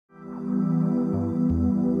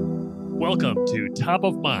Welcome to Top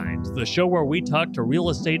of Mind, the show where we talk to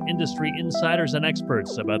real estate industry insiders and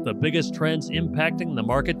experts about the biggest trends impacting the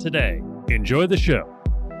market today. Enjoy the show.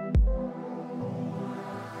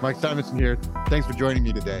 Mike Simonson here. Thanks for joining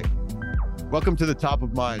me today. Welcome to the Top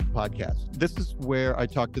of Mind podcast. This is where I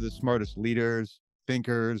talk to the smartest leaders,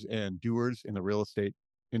 thinkers, and doers in the real estate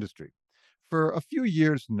industry. For a few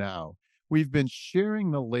years now, we've been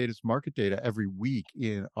sharing the latest market data every week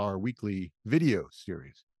in our weekly video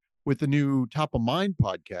series. With the new Top of Mind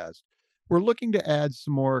podcast, we're looking to add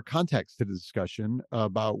some more context to the discussion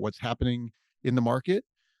about what's happening in the market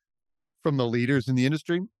from the leaders in the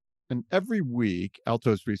industry. And every week,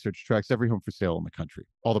 Altos Research tracks every home for sale in the country,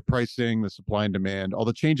 all the pricing, the supply and demand, all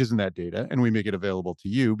the changes in that data, and we make it available to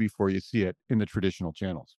you before you see it in the traditional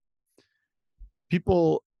channels.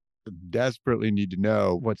 People desperately need to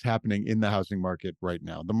know what's happening in the housing market right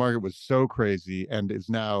now. The market was so crazy and is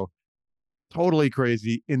now totally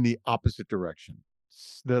crazy in the opposite direction.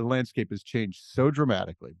 The landscape has changed so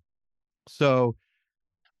dramatically. So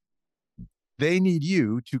they need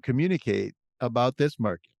you to communicate about this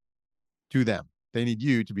market to them. They need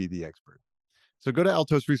you to be the expert. So go to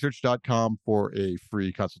altosresearch.com for a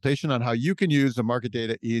free consultation on how you can use the market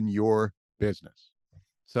data in your business.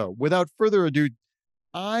 So without further ado,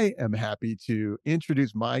 I am happy to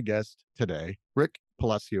introduce my guest today, Rick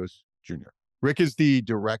Palacios Jr. Rick is the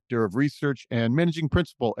Director of Research and Managing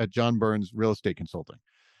Principal at John Burns Real Estate Consulting,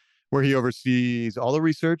 where he oversees all the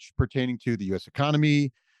research pertaining to the U.S.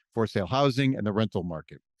 economy, for sale housing, and the rental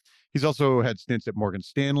market. He's also had stints at Morgan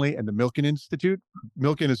Stanley and the Milken Institute.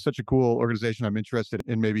 Milken is such a cool organization. I'm interested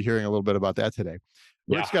in maybe hearing a little bit about that today.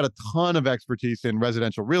 Yeah. Rick's got a ton of expertise in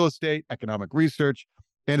residential real estate, economic research,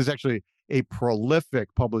 and is actually a prolific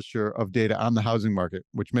publisher of data on the housing market,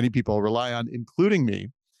 which many people rely on, including me.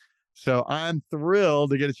 So I'm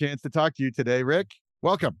thrilled to get a chance to talk to you today, Rick.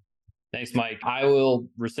 Welcome. Thanks, Mike. I will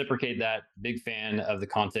reciprocate that. Big fan of the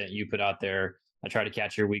content you put out there. I try to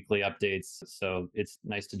catch your weekly updates. So it's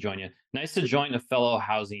nice to join you. Nice to join a fellow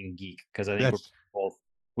housing geek, because I think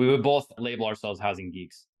we would both label ourselves housing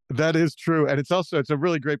geeks. That is true. And it's a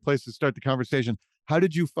really great place to start the conversation. How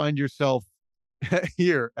did you find yourself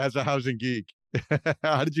here as a housing geek?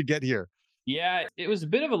 How did you get here? Yeah, it was a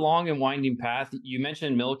bit of a long and winding path. You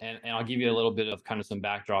mentioned Milk, and I'll give you a little bit of kind of some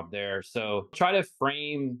backdrop there. So try to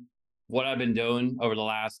frame what I've been doing over the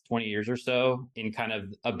last 20 years or so in kind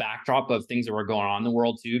of a backdrop of things that were going on in the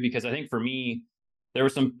world too, because I think for me, there were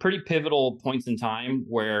some pretty pivotal points in time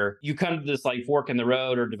where you come to this like fork in the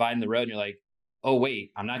road or divide in the road and you're like, oh,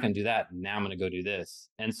 wait, I'm not going to do that. Now I'm going to go do this.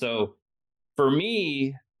 And so for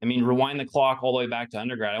me, I mean, rewind the clock all the way back to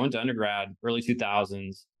undergrad. I went to undergrad early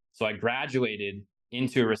 2000s. So I graduated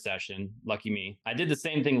into a recession. Lucky me. I did the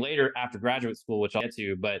same thing later after graduate school, which I'll get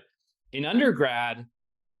to. But in undergrad,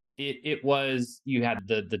 it was, you had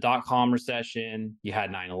the dot-com recession, you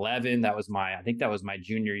had 9/11. I think that was my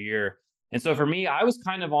junior year. And so for me, I was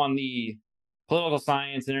kind of on the political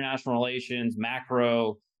science, international relations,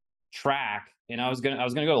 macro track. And I was gonna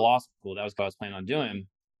go to law school. That was what I was planning on doing.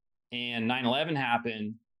 And 9/11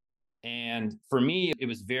 happened. And for me, it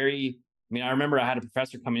was I remember I had a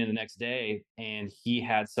professor coming in the next day and he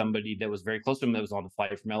had somebody that was very close to him that was on the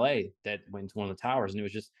flight from LA that went to one of the towers. And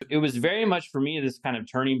it was very much for me this kind of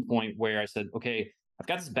turning point where I said, okay, I've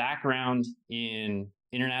got this background in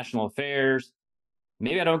international affairs.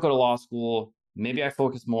 Maybe I don't go to law school. Maybe I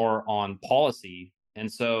focus more on policy. And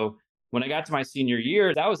so when I got to my senior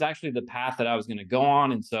year, that was actually the path that I was going to go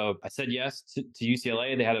on. And so I said yes to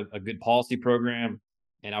UCLA. They had a good policy program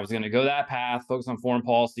and I was going to go that path, focus on foreign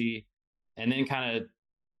policy, and then kind of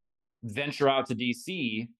venture out to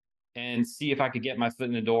DC and see if I could get my foot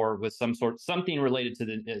in the door with something related to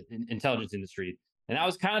the intelligence industry. And that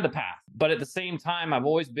was kind of the path. But at the same time, I've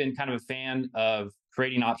always been kind of a fan of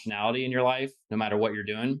creating optionality in your life, no matter what you're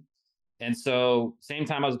doing. And so same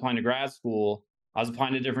time I was applying to grad school, I was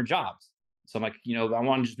applying to different jobs. So I'm like, I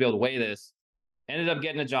want to just be able to weigh this. Ended up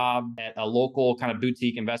getting a job at a local kind of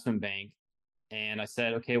boutique investment bank. And I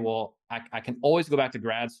said, okay, well, I can always go back to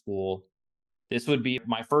grad school. This would be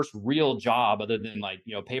my first real job other than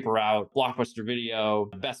paper route, Blockbuster Video,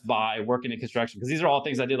 Best Buy, working in construction, because these are all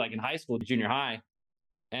things I did like in high school, junior high.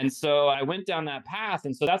 And so I went down that path.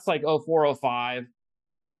 And so that's like 04, 05.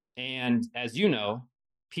 And as you know,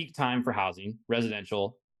 peak time for housing,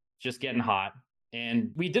 residential, just getting hot.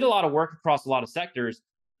 And we did a lot of work across a lot of sectors,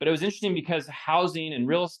 but it was interesting because housing and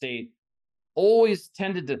real estate always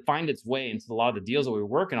tended to find its way into a lot of the deals that we were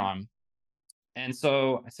working on. And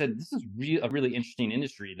so I said, this is a really interesting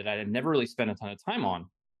industry that I had never really spent a ton of time on.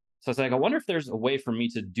 So I was like, I wonder if there's a way for me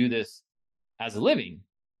to do this as a living.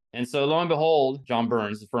 And so lo and behold, John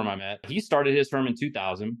Burns, the firm I met, he started his firm in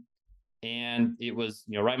 2000, and it was,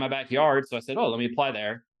 right in my backyard. So I said, oh, let me apply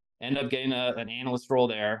there. End up getting an analyst role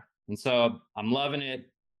there. And so I'm loving it.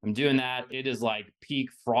 I'm doing that. It is like peak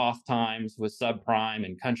froth times with subprime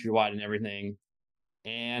and countrywide and everything.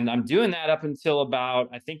 And I'm doing that up until about,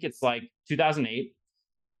 I think it's like 2008.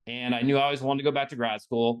 And I knew I always wanted to go back to grad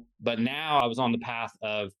school. But now I was on the path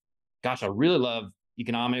of, gosh, I really love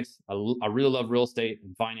economics. I really love real estate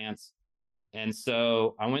and finance. And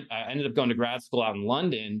so I ended up going to grad school out in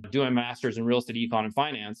London, doing a master's in real estate econ and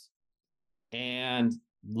finance, and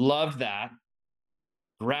loved that.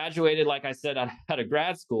 Graduated, like I said, out of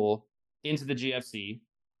grad school into the GFC.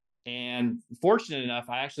 And fortunate enough,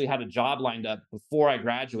 I actually had a job lined up before I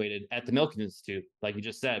graduated at the Milken Institute, like you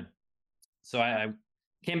just said. So I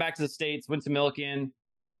came back to the States, went to Milken,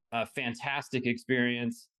 a fantastic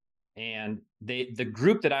experience. And the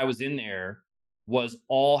group that I was in there was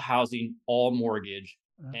all housing, all mortgage.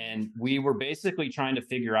 And we were basically trying to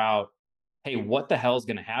figure out, hey, what the hell is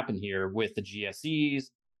going to happen here with the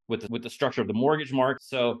GSEs, with the structure of the mortgage market.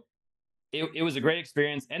 So it was a great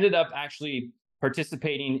experience. Ended up actually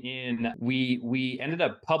participating in, we ended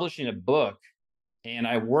up publishing a book, and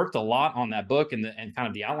I worked a lot on that book and kind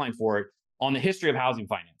of the outline for it on the history of housing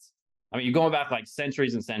finance. I mean, you're going back like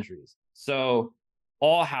centuries and centuries. So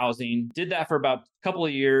all housing, did that for about a couple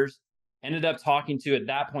of years. Ended up talking to, at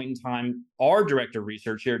that point in time, our director of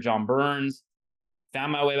research here, John Burns.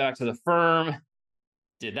 Found my way back to the firm,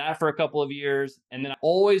 did that for a couple of years. And then I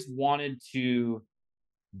always wanted to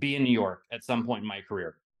be in New York at some point in my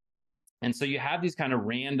career. And so you have these kind of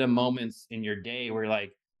random moments in your day where you're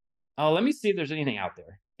like, oh, let me see if there's anything out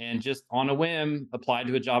there. And just on a whim, applied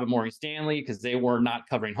to a job at Morgan Stanley because they were not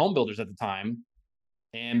covering home builders at the time.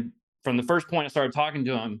 And from the first point I started talking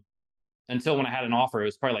to them until when I had an offer, it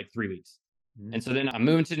was probably like 3 weeks. Mm-hmm. And so then I'm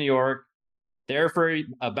moving to New York, there for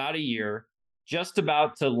about a year, just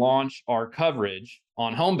about to launch our coverage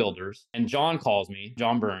on home builders. And John calls me,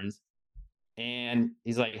 John Burns, and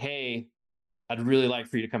he's like, hey, I'd really like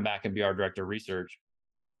for you to come back and be our director of research.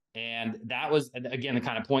 And that was, again, the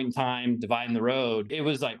kind of point in time, dividing the road. It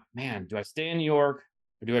was like, man, do I stay in New York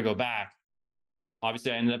or do I go back?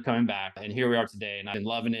 Obviously, I ended up coming back, and here we are today, and I've been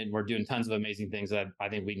loving it. And we're doing tons of amazing things that I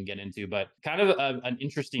think we can get into, but kind of an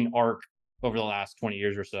interesting arc over the last 20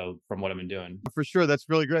 years or so from what I've been doing. For sure. That's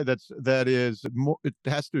really great. That is more, it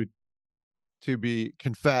has to be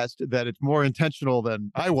confessed that it's more intentional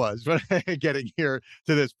than I was getting here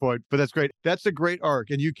to this point, but that's great. That's a great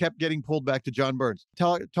arc. And you kept getting pulled back to John Burns.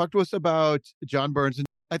 Talk to us about John Burns. And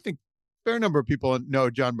I think a fair number of people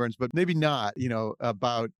know John Burns, but maybe not,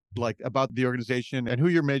 about the organization and who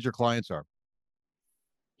your major clients are.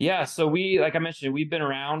 Yeah. So like I mentioned, we've been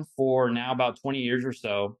around for now about 20 years or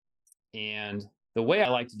so. And the way I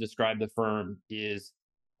like to describe the firm is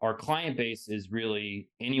our client base is really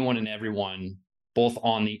anyone and everyone, both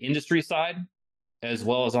on the industry side as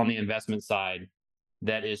well as on the investment side,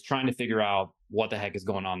 that is trying to figure out what the heck is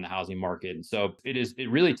going on in the housing market. And so it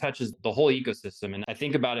really touches the whole ecosystem. And I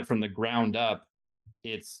think about it from the ground up.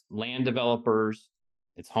 It's land developers,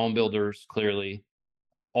 it's home builders, clearly,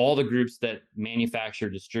 all the groups that manufacture,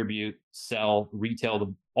 distribute, sell,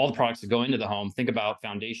 retail, all the products that go into the home. Think about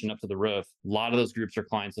foundation up to the roof. A lot of those groups are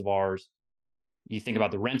clients of ours. You think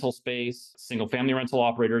about the rental space, single family rental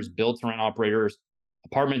operators, build to rent operators,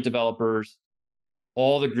 apartment developers,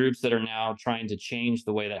 all the groups that are now trying to change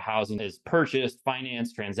the way that housing is purchased,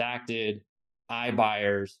 financed, transacted,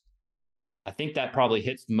 iBuyers. I think that probably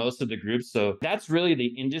hits most of the groups. So that's really the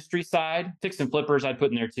industry side. Fix and flippers I'd put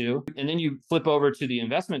in there too. And then you flip over to the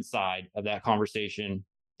investment side of that conversation,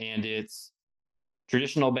 and it's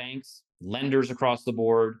traditional banks, lenders across the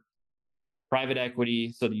board, private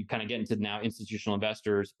equity. So that you kind of get into now institutional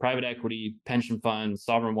investors, private equity, pension funds,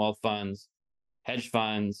 sovereign wealth funds, hedge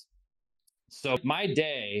funds. So my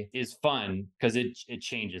day is fun because it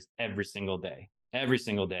changes every single day.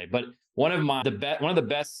 But one of the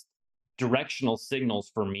best directional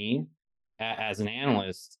signals for me as an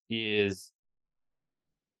analyst is,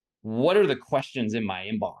 what are the questions in my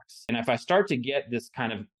inbox? And if I start to get this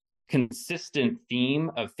kind of consistent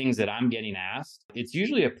theme of things that I'm getting asked, it's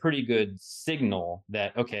usually a pretty good signal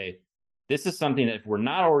that, okay, this is something that if we're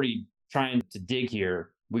not already trying to dig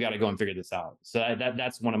here, we got to go and figure this out. So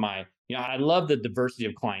that's one of my, I love the diversity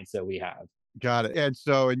of clients that we have. Got it. And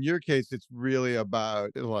so in your case, it's really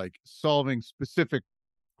about like solving specific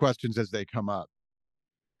questions as they come up.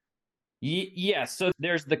 Yes. So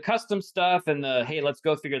there's the custom stuff and hey, let's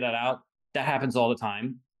go figure that out. That happens all the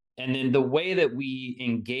time. And then the way that we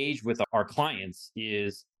engage with our clients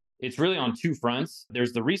is it's really on two fronts.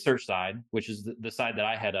 There's the research side, which is the side that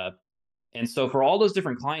I head up. And so for all those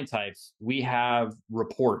different client types, we have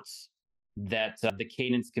reports that the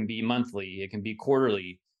cadence can be monthly, it can be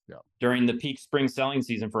quarterly. Yeah. During the peak spring selling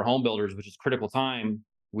season for home builders, which is critical time,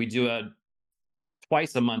 we do a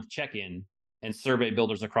twice a month check-in and survey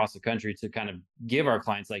builders across the country to kind of give our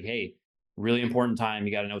clients like, hey, really important time.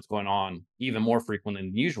 You got to know what's going on even more frequent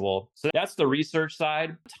than usual. So that's the research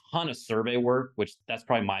side. A ton of survey work, which that's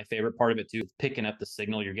probably my favorite part of it too. It's picking up the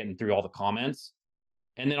signal you're getting through all the comments.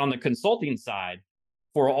 And then on the consulting side,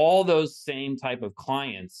 for all those same type of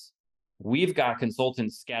clients, we've got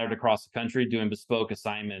consultants scattered across the country doing bespoke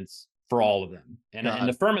assignments for all of them. And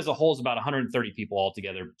the firm as a whole is about 130 people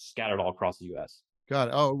altogether scattered all across the US. Got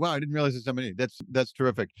it. Oh, wow. I didn't realize there's so many. That's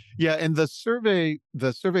terrific. Yeah. And the survey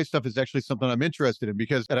stuff is actually something I'm interested in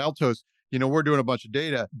because at Altos, we're doing a bunch of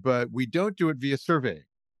data, but we don't do it via survey.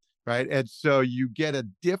 Right. And so you get a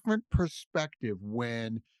different perspective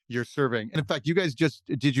when you're surveying. And in fact,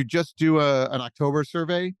 did you just do an October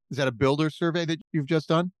survey? Is that a builder survey that you've just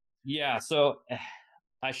done? Yeah. So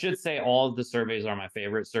I should say all of the surveys are my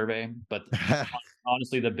favorite survey, but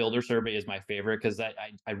honestly, the builder survey is my favorite because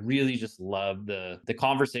I really just love the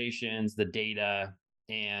conversations, the data,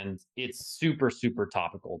 and it's super, super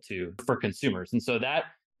topical too for consumers. And so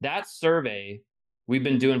that survey we've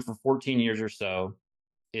been doing for 14 years or so.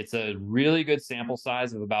 It's a really good sample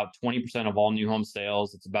size of about 20% of all new home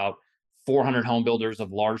sales. It's about 400 home builders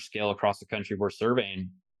of large scale across the country we're surveying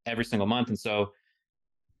every single month. And so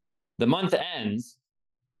the month ends,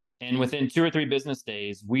 and within 2 or 3 business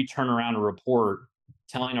days, we turn around a report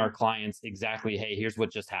telling our clients exactly, hey, here's what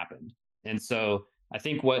just happened. And so I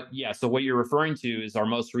think what you're referring to is our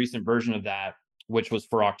most recent version of that, which was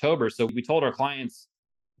for October. So we told our clients,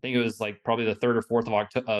 I think it was like probably the 3rd or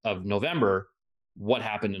 4th of November, what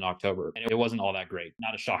happened in October. And it wasn't all that great.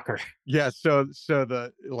 Not a shocker. Yeah. So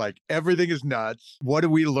everything is nuts. What do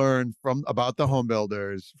we learn from the home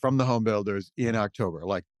builders in October?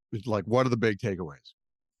 Like what are the big takeaways?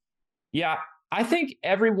 Yeah, I think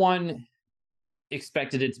everyone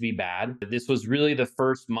expected it to be bad. This was really the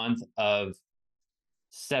first month of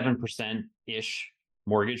 7%-ish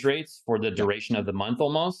mortgage rates for the duration of the month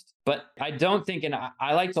almost. But I don't think, and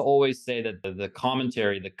I like to always say that the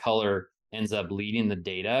commentary, the color ends up leading the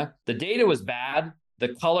data. The data was bad. The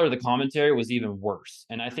color of the commentary was even worse.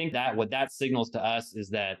 And I think that what that signals to us is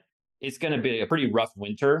that it's going to be a pretty rough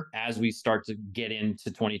winter as we start to get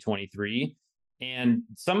into 2023. And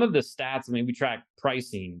some of the stats, we track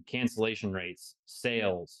pricing, cancellation rates,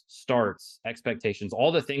 sales, starts, expectations,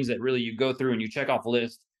 all the things that really you go through and you check off a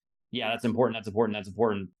list. Yeah, that's important. That's important. That's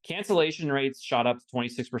important. Cancellation rates shot up to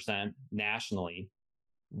 26% nationally.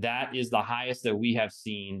 That is the highest that we have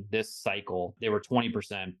seen this cycle. They were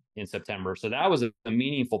 20% in September. So that was a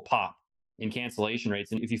meaningful pop in cancellation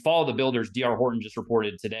rates. And if you follow the builders, D.R. Horton just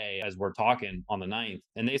reported today as we're talking on the 9th,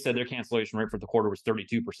 and they said their cancellation rate for the quarter was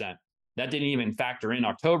 32%. That didn't even factor in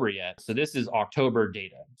October yet. So this is October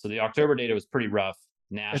data. So the October data was pretty rough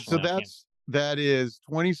nationally. And so that is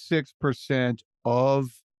 26% of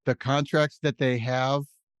the contracts that they have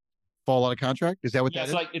fall out of contract. Is that what that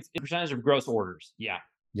is? Like it's a percentage of gross orders. Yeah.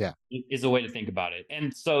 Yeah. Is a way to think about it.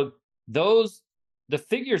 And so the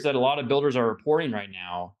figures that a lot of builders are reporting right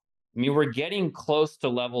now, we're getting close to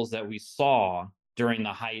levels that we saw during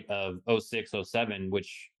the height of 06, 07,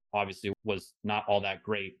 which obviously was not all that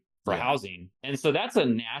great for housing. And so that's a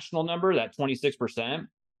national number, that 26%.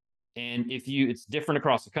 And it's different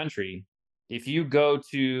across the country. If you go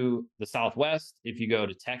to the Southwest, if you go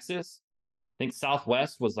to Texas, I think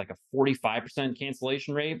Southwest was like a 45%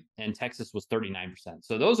 cancellation rate and Texas was 39%.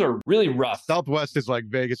 So those are really rough. Southwest is like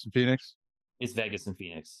Vegas and Phoenix. It's Vegas and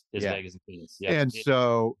Phoenix. Yeah. And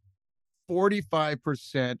so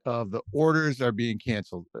 45% of the orders are being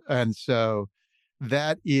canceled. And so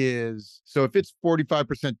that is, so if it's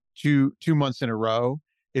 45% 2 months in a row,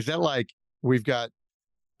 is that like we've got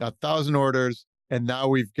 1,000 orders and now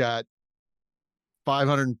we've got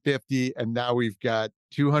 550 and now we've got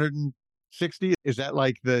 260? Is that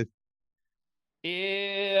like the?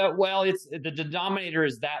 Yeah, well, it's the denominator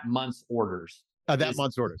is that month's orders.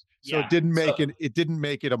 Month's orders. So it didn't make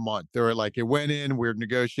it a month. They were like, it went in, we're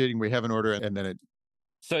negotiating, we have an order, and then it.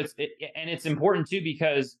 So it's important too,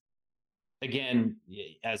 because again,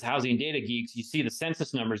 as housing data geeks, you see the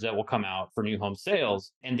census numbers that will come out for new home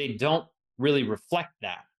sales, and they don't really reflect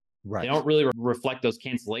that. Right. They don't really reflect those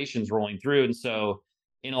cancellations rolling through. And so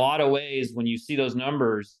in a lot of ways, when you see those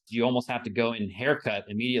numbers, you almost have to go and haircut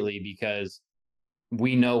immediately because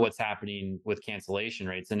we know what's happening with cancellation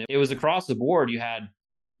rates. And it was across the board. You had,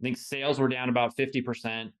 I think sales were down about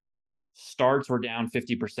 50%. Starts were down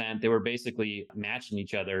 50%. They were basically matching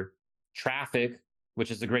each other. Traffic,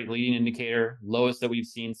 which is a great leading indicator, lowest that we've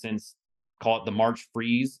seen since, call it the March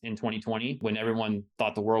freeze in 2020, when everyone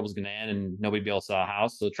thought the world was going to end and nobody be able to sell a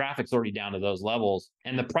house. So traffic's already down to those levels.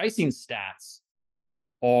 And the pricing stats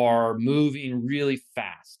are moving really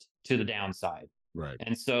fast to the downside. Right.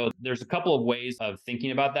 And so there's a couple of ways of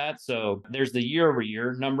thinking about that. So there's the year over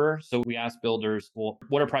year number. So we asked builders, well,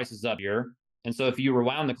 what are prices up here? And so if you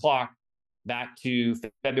rewound the clock back to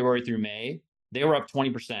February through May, they were up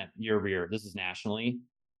 20% year over year. This is nationally.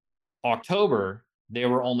 October, they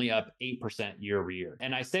were only up 8% year over year.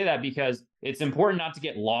 And I say that because it's important not to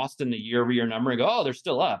get lost in the year over year number and go, oh, they're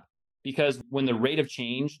still up. Because when the rate of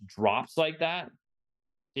change drops like that,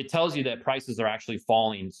 it tells you that prices are actually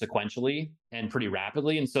falling sequentially and pretty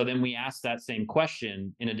rapidly. And so then we ask that same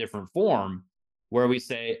question in a different form where we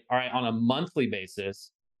say, all right, on a monthly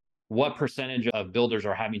basis, what percentage of builders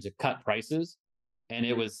are having to cut prices? And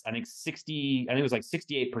it was, I think it was like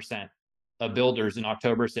 68% of builders in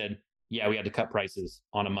October said, yeah, we had to cut prices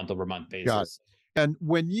on a month over month basis. Got it.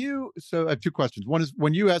 And so I have two questions. One is,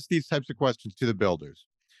 when you ask these types of questions to the builders,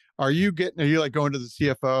 are you like going to the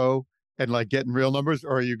CFO and like getting real numbers,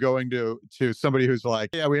 or are you going to somebody who's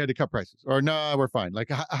like, yeah, we had to cut prices, or no, we're fine? Like,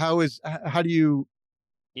 how do you?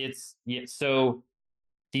 So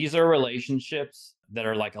these are relationships that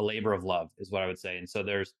are like a labor of love, is what I would say. And so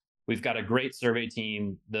we've got a great survey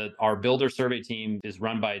team. Our builder survey team is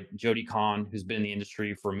run by Jody Kahn, who's been in the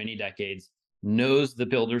industry for many decades, knows the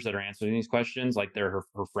builders that are answering these questions like they're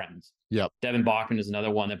her friends. Yep. Devin Bachman is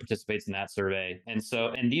another one that participates in that survey. And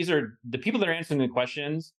these are the people that are answering the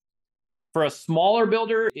questions. For a smaller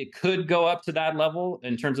builder, it could go up to that level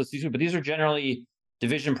in terms of C-suite, but these are generally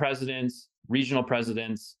division presidents, regional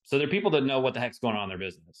presidents. So they're people that know what the heck's going on in their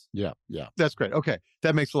business. Yeah. That's great. Okay.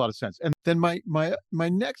 That makes a lot of sense. And then my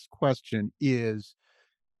next question is,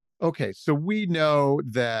 okay, so we know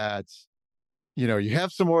that, you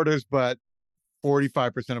have some orders, but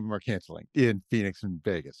 45% of them are canceling in Phoenix and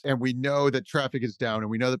Vegas. And we know that traffic is down, and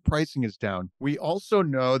we know that pricing is down. We also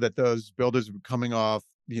know that those builders are coming off,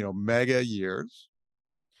 mega years.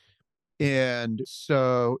 And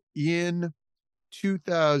so in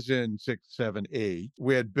 2006, 7, 8,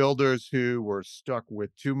 we had builders who were stuck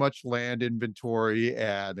with too much land inventory,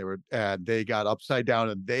 and they got upside down,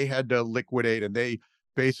 and they had to liquidate, and they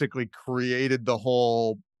basically created the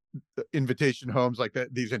whole Invitation Homes, like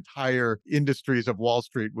these entire industries of Wall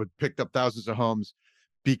Street picked up thousands of homes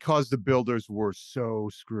because the builders were so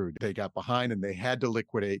screwed. They got behind and they had to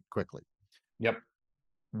liquidate quickly. Yep.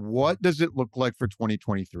 What does it look like for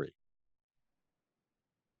 2023?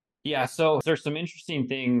 Yeah, so there's some interesting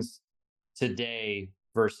things today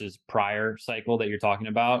versus prior cycle that you're talking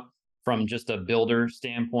about from just a builder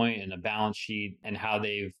standpoint and a balance sheet and how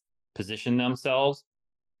they've positioned themselves.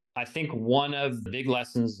 I think one of the big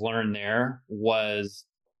lessons learned there was,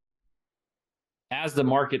 as the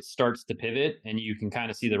market starts to pivot and you can kind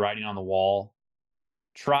of see the writing on the wall,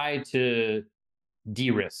 try to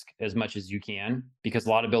de-risk as much as you can, because a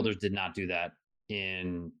lot of builders did not do that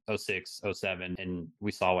in 06, 07, and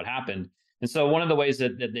we saw what happened. And so one of the ways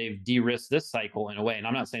that they've de-risked this cycle in a way, and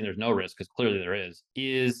I'm not saying there's no risk, because clearly there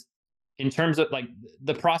is in terms of like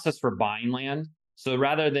the process for buying land. So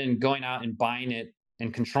rather than going out and buying it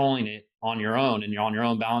and controlling it on your own and you're on your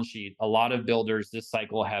own balance sheet, a lot of builders this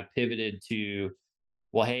cycle have pivoted to,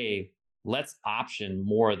 well, hey, let's option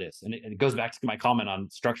more of this. And it goes back to my comment on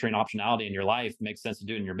structuring optionality in your life. Makes sense to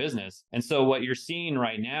do it in your business. And so what you're seeing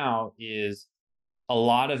right now is a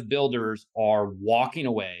lot of builders are walking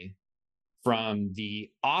away from the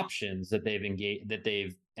options that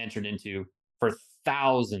they've entered into for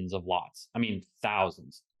thousands of lots. I mean,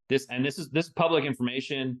 thousands. This is public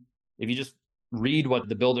information. If you just read what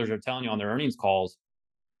the builders are telling you on their earnings calls,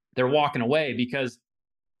 they're walking away because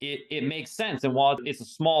it makes sense. And while it's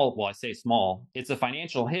I say small, it's a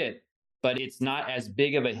financial hit, but it's not as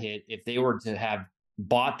big of a hit if they were to have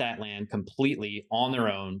bought that land completely on their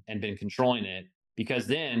own and been controlling it, because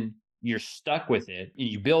then you're stuck with it.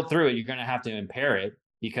 You build through it, you're going to have to impair it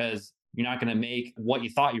because you're not going to make what you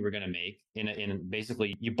thought you were going to make in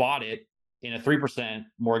basically you bought it in a 3%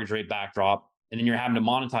 mortgage rate backdrop, and then you're having to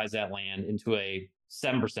monetize that land into a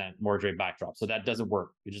 7% mortgage rate backdrop. So that doesn't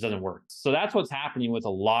work. It just doesn't work. So that's what's happening with a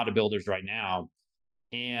lot of builders right now.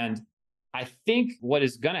 And I think what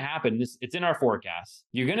is going to happen, it's in our forecast,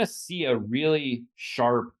 you're going to see a really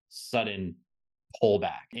sharp, sudden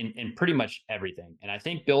pullback in pretty much everything. And I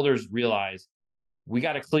think builders realize we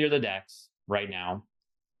got to clear the decks right now.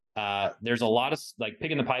 There's a lot of, like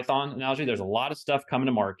picking the Python analogy, there's a lot of stuff coming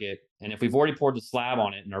to market. And if we've already poured the slab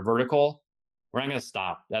on it in our vertical, We're not going to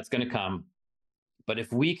stop. That's going to come. But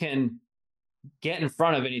if we can get in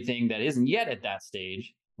front of anything that isn't yet at that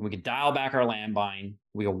stage, we can dial back our land buying,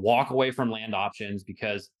 we can walk away from land options,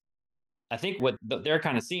 because I think what they're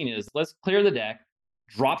kind of seeing is, let's clear the deck,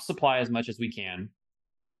 drop supply as much as we can.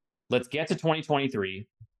 Let's get to 2023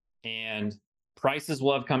 and prices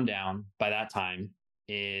will have come down by that time.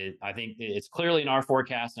 I think it's clearly in our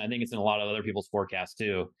forecast, and I think it's in a lot of other people's forecasts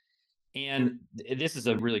too. And this is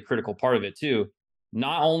a really critical part of it too.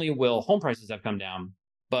 Not only will home prices have come down,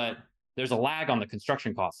 but there's a lag on the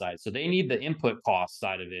construction cost side. So they need the input cost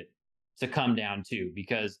side of it to come down too,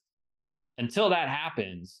 because until that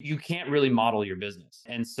happens, you can't really model your business.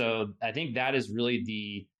 And so I think that is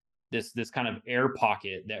really this kind of air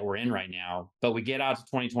pocket that we're in right now. But we get out to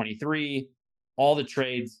 2023, all the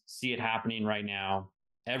trades see it happening right now.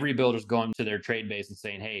 Every builder's going to their trade base and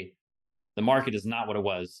saying, hey, the market is not what it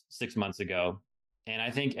was 6 months ago. And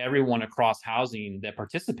I think everyone across housing that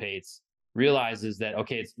participates realizes that,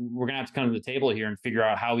 okay, we're going to have to come to the table here and figure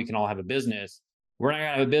out how we can all have a business. We're not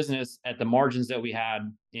going to have a business at the margins that we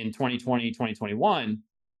had in 2020, 2021,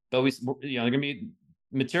 but they're going to be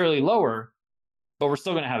materially lower, but we're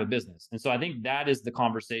still going to have a business. And so I think that is the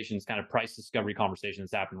conversations, kind of price discovery conversation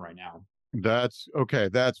that's happening right now. That's okay.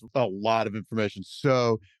 That's a lot of information.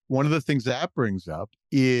 So one of the things that brings up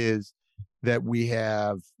is that we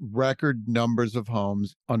have record numbers of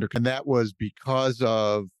homes under, and that was because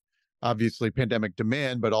of obviously pandemic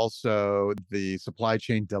demand, but also the supply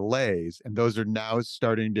chain delays. And those are now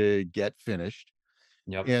starting to get finished.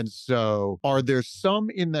 Yep. And so are there some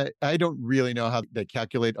in that, I don't really know how they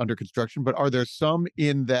calculate under construction, but are there some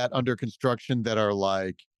in that under construction that are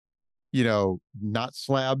like, not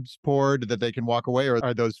slabs poured that they can walk away, or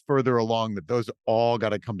are those further along that those all got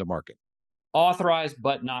to come to market? Authorized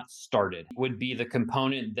but not started would be the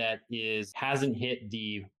component that hasn't hit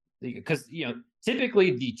because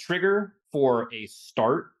typically the trigger for a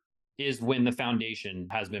start is when the foundation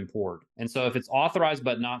has been poured. And so if it's authorized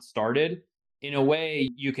but not started, in a way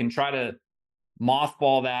you can try to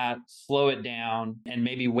mothball that, slow it down, and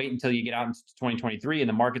maybe wait until you get out into 2023 and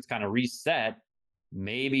the market's kind of reset.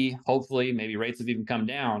 Hopefully rates have even come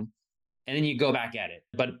down, and then you go back at it.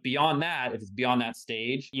 But beyond that, if it's beyond that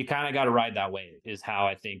stage, you kind of got to ride that wave, is how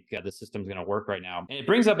I think the system's going to work right now. And it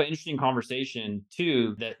brings up an interesting conversation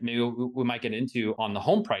too that maybe we might get into on the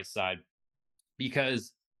home price side,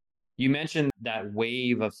 because you mentioned that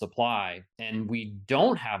wave of supply, and we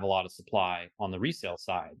don't have a lot of supply on the resale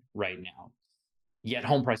side right now, yet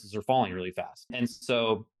home prices are falling really fast. And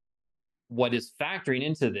so what is factoring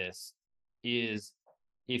into this is,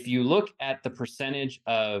 if you look at the percentage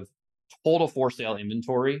of total for sale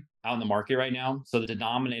inventory out in the market right now, so the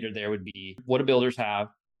denominator there would be what do builders have,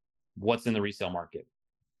 what's in the resale market.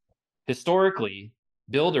 Historically,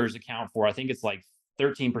 builders account for, I think it's like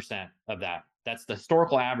 13% of that. That's the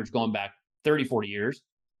historical average going back 30, 40 years.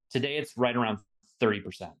 Today, it's right around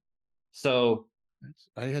 30%. So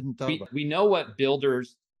I hadn't thought about. We know what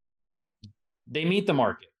builders, they meet the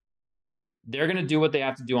market. They're going to do what they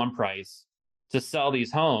have to do on price to sell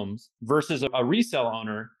these homes, versus a resale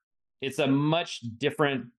owner. It's a much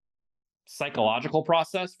different psychological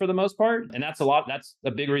process for the most part. And that's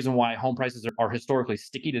a big reason why home prices are historically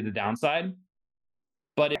sticky to the downside.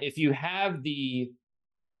 But if you have the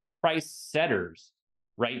price setters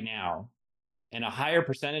right now, and a higher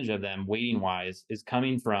percentage of them weighting wise is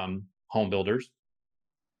coming from home builders,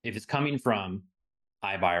 if it's coming from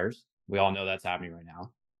iBuyers, we all know that's happening right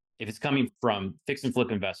now. If it's coming from fix and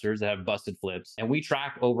flip investors that have busted flips, and we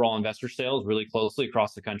track overall investor sales really closely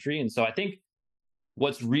across the country. And so I think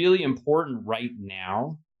what's really important right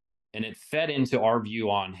now, and it fed into our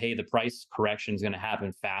view on, hey, the price correction is going to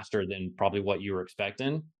happen faster than probably what you were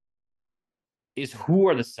expecting, is who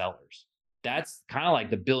are the sellers? That's kind of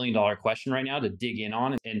like the $1 billion question right now to dig in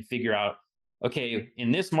on and figure out, okay,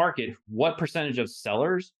 in this market, what percentage of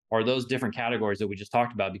sellers are those different categories that we just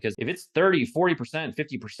talked about? Because if it's 30, 40%,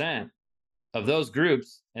 50% of those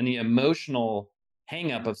groups, and the emotional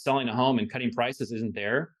hangup of selling a home and cutting prices isn't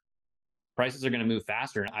there, prices are going to move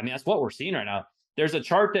faster. I mean, that's what we're seeing right now. There's a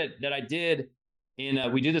chart that I did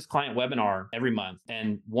we do this client webinar every month.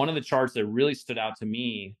 And one of the charts that really stood out to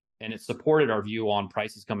me, and it supported our view on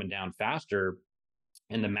prices coming down faster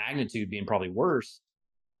and the magnitude being probably worse.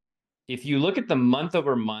 If you look at the month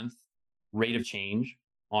over month rate of change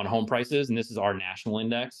on home prices, and this is our national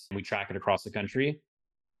index, and we track it across the country,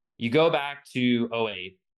 you go back to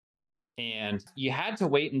 2008, and you had to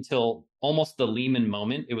wait until almost the Lehman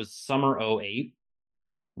moment. It was summer 2008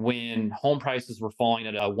 when home prices were falling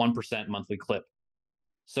at a 1% monthly clip.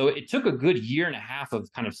 So it took a good year and a half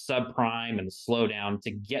of kind of subprime and the slowdown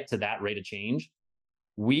to get to that rate of change.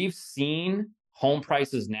 We've seen home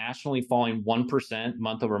prices nationally falling 1%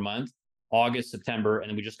 month over month, August, September, and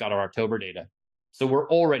then we just got our October data. So we're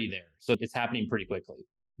already there. So it's happening pretty quickly.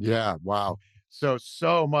 Yeah. Wow.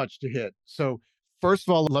 So much to hit. So first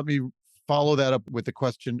of all, let me follow that up with the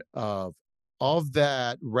question of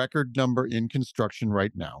that record number in construction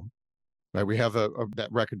right now, right? We have that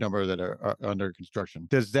record number that are under construction.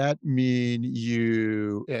 Does that mean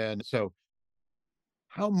and so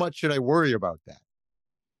how much should I worry about that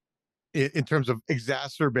in terms of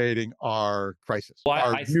exacerbating our crisis,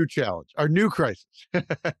 Well, our new challenge, our new crisis?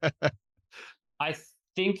 I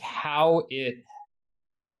think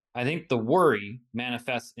I think the worry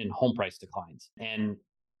manifests in home price declines, and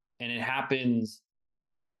it happens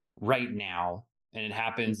right now, and it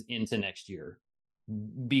happens into next year,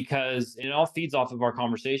 because it all feeds off of our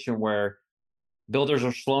conversation where builders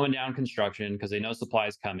are slowing down construction because they know supply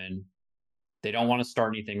is coming. They don't want to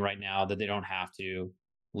start anything right now that they don't have to.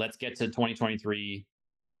 Let's get to 2023,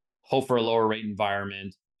 hope for a lower rate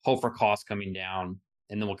environment, hope for costs coming down,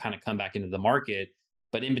 and then we'll kind of come back into the market.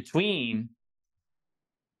 But in between,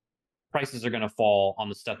 prices are going to fall on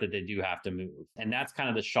the stuff that they do have to move. And that's kind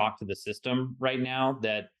of the shock to the system right now.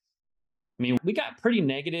 That, I mean, we got pretty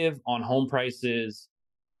negative on home prices.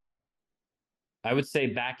 I would say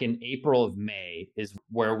back in April of May is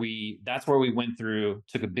where that's where we went through,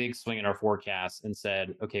 took a big swing at our forecast and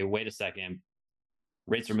said, okay, wait a second.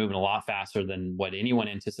 Rates are moving a lot faster than what anyone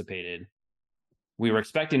anticipated. We were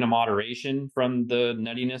expecting a moderation from the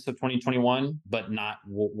nuttiness of 2021, but not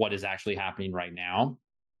what is actually happening right now.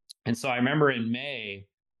 And so I remember in May,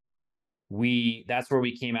 that's where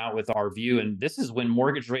we came out with our view. And this is when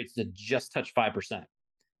mortgage rates had just touched 5%.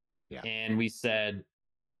 Yeah. And we said,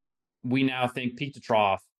 we now think peak to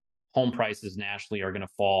trough home prices nationally are going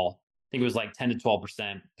to fall. I think it was like 10 to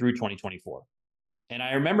 12% through 2024. And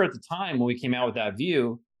I remember at the time when we came out with that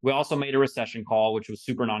view, we also made a recession call, which was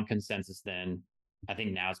super non-consensus then. I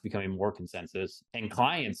think now it's becoming more consensus. And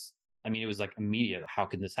clients, I mean, it was like immediate. How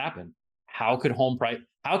can this happen? How can home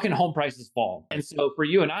prices fall? And so for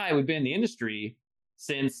you and I, we've been in the industry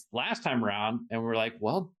since last time around, and we're like,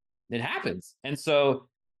 well, it happens. And so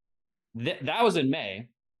that was in May.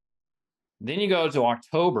 Then you go to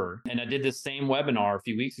October, and I did this same webinar a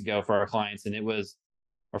few weeks ago for our clients, and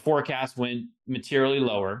our forecast went materially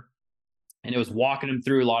lower, and it was walking them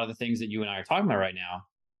through a lot of the things that you and I are talking about right now.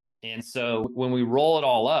 And so when we roll it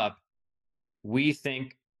all up, we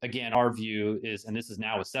think, again, our view is, and this is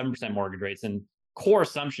now with 7% mortgage rates, and core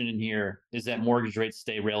assumption in here is that mortgage rates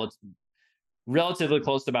stay relatively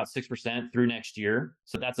close to about 6% through next year.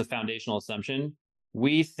 So that's a foundational assumption.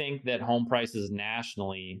 We think that home prices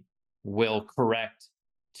nationally will correct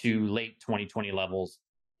to late 2020 levels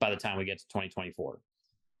by the time we get to 2024.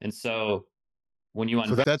 And so when you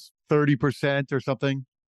so that's 30% or something.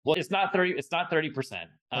 Well, it's not 30%.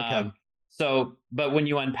 Okay. But when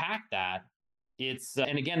you unpack that, it's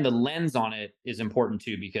and again, the lens on it is important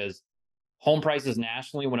too, because home prices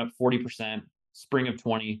nationally went up 40% spring of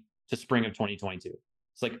 20 to spring of 2022.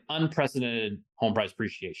 It's like unprecedented home price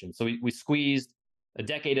appreciation. So we squeezed a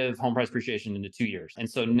decade of home price appreciation into 2 years. And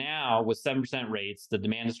so now with 7% rates, the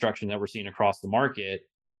demand destruction that we're seeing across the market,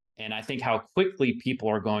 and I think how quickly people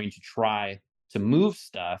are going to try to move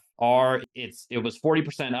stuff it was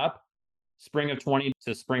 40% up spring of 20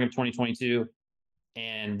 to spring of 2022.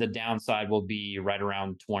 And the downside will be right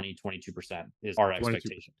around 20-22% is our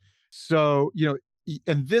expectation. 22%. So,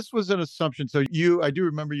 and this was an assumption. So I do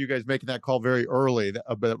remember you guys making that call very early that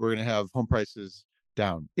we're going to have home prices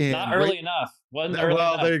down. And not early enough. Wasn't early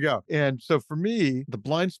enough. There you go. And so for me, the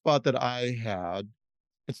blind spot that I had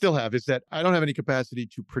and still have is that I don't have any capacity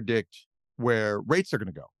to predict where rates are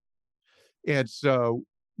going to go. And so,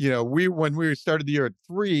 when we started the year at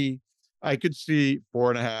 3, I could see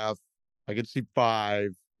 4.5, I could see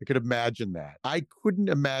 5. I could imagine that. I couldn't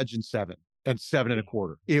imagine 7 and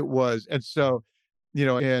 7.25. It was, and so,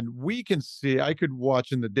 and we can see, I could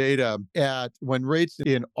watch in the data at when rates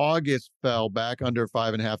in August fell back under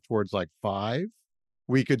 5.5 towards like 5.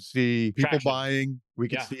 We could see people buying, we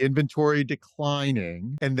could see inventory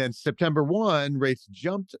declining. And then September 1, rates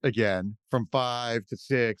jumped again from 5 to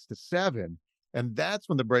 6 to 7. And that's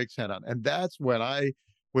when the brakes hit on. And that's when I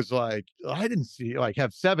was like, I didn't see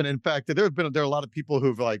have 7. In fact, there are a lot of people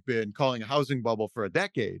who've been calling a housing bubble for a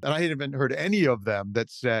decade. And I haven't heard any of them that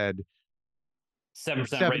said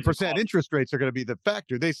 7% interest rates are going to be the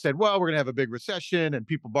factor. They said, well, we're going to have a big recession and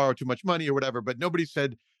people borrow too much money or whatever, but nobody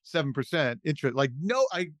said 7% interest.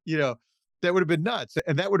 That would have been nuts.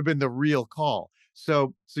 And that would have been the real call.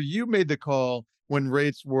 So you made the call when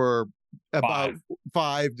rates were about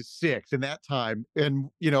 5 to 6 in that time. And,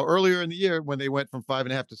 earlier in the year when they went from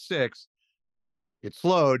 5.5 to 6, it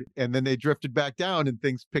slowed and then they drifted back down and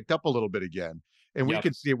things picked up a little bit again. And we Yep.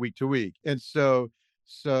 could see it week to week. And so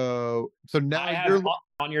now I you're have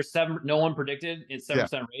on your no one predicted it's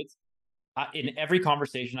 7% rates. In every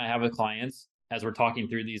conversation I have with clients, as we're talking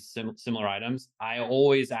through these similar items, I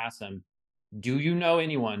always ask them, do you know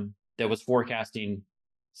anyone that was forecasting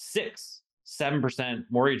 6-7%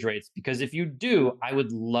 mortgage rates? Because if you do, I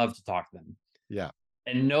would love to talk to them. Yeah.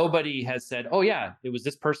 And nobody has said, oh yeah, it was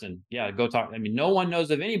this person. Yeah, go talk. I mean, no one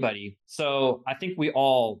knows of anybody. So I think we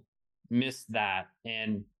all missed that.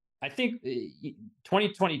 And I think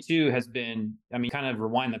 2022 has been, kind of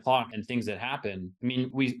rewind the clock and things that happened. I mean,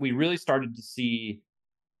 we really started to see,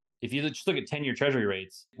 if you just look at 10-year treasury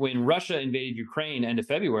rates, when Russia invaded Ukraine end of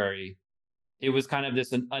February, it was kind of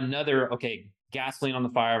this another, gasoline on the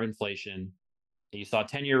fire of inflation. You saw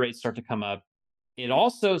 10-year rates start to come up. It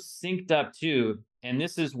also synced up too, and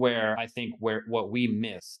this is where I think what we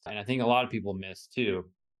missed, and I think a lot of people missed too,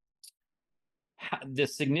 the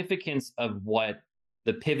significance of what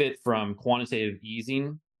the pivot from quantitative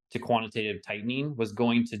easing to quantitative tightening was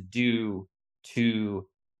going to do to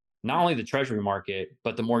not only the treasury market,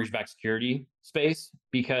 but the mortgage-backed security space.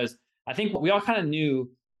 Because I think we all kind of knew,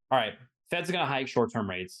 all right, Fed's going to hike short-term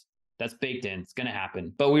rates. That's baked in. It's going to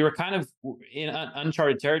happen. But we were kind of in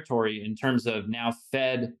uncharted territory in terms of now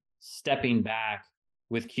Fed stepping back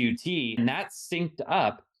with QT. And that synced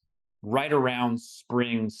up right around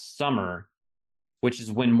spring, summer, which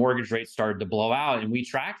is when mortgage rates started to blow out. And we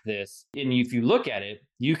tracked this. And if you look at it,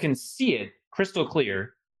 you can see it crystal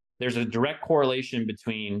clear. There's a direct correlation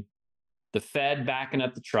between the Fed backing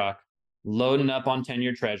up the truck, loading up on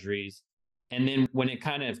 10-year treasuries. And then when it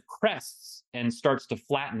kind of crests and starts to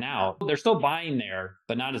flatten out, they're still buying there,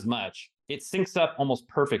 but not as much. It syncs up almost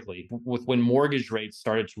perfectly with when mortgage rates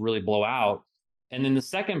started to really blow out. And then the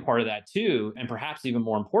second part of that too, and perhaps even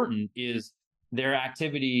more important, is their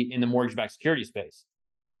activity in the mortgage-backed security space.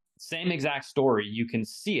 Same exact story. You can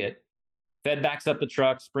see it. Fed backs up the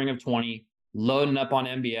truck, spring of 20, loading up on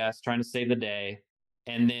MBS, trying to save the day.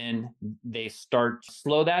 And then they start to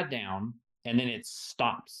slow that down, and then it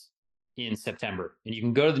stops in September. And you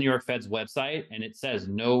can go to the New York Fed's website and it says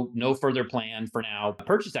no further plan for now.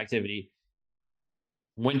 Purchase activity.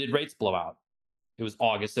 When did rates blow out? It was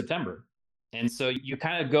August, September. And so you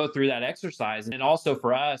kind of go through that exercise. And also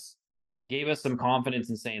for us, gave us some confidence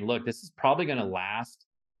in saying, look, this is probably going to last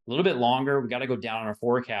a little bit longer. We got to go down on our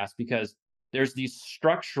forecast because there's these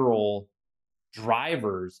structural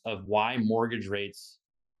drivers of why mortgage rates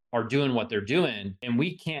are doing what they're doing. And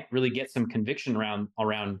we can't really get some conviction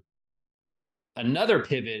around another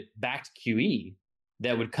pivot back to QE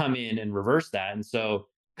that would come in and reverse that. And so,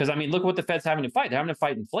 because look what the Fed's having to fight. They're having to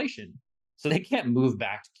fight inflation. So they can't move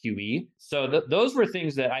back to QE. So those were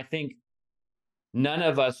things that I think none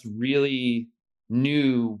of us really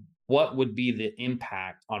knew what would be the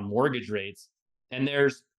impact on mortgage rates. And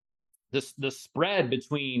there's the spread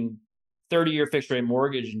between 30-year fixed rate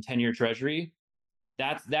mortgage and 10-year treasury.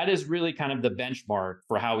 That is really kind of the benchmark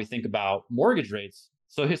for how we think about mortgage rates.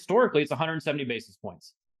 So historically, it's 170 basis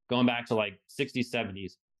points, going back to like 60s,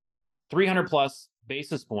 70s, 300 plus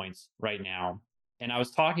basis points right now. And I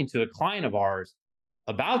was talking to a client of ours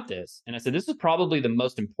about this. And I said, this is probably the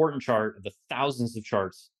most important chart of the thousands of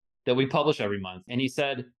charts that we publish every month. And he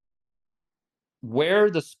said,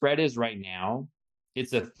 where the spread is right now,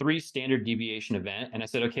 it's a 3 standard deviation event. And I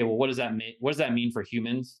said, okay, well, what does that mean? What does that mean for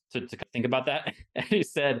humans to think about that? And he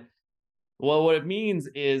said, well, what it means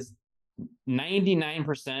is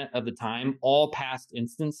 99% of the time, all past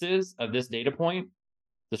instances of this data point,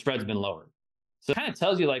 the spread's been lower. So it kind of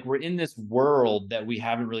tells you like we're in this world that we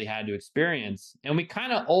haven't really had to experience. And we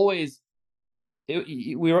kind of always,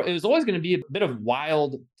 it was always going to be a bit of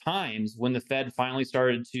wild times when the Fed finally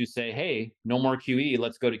started to say, hey, no more QE,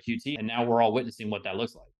 let's go to QT. And now we're all witnessing what that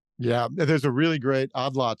looks like. Yeah. There's a really great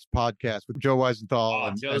Odd Lots podcast with Joe Weisenthal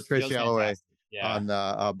and Tracy Alloway on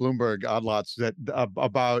Bloomberg Odd Lots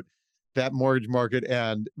about that mortgage market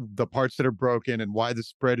and the parts that are broken and why the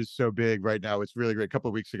spread is so big right now. It's really great. A couple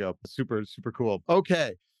of weeks ago. Super, super cool.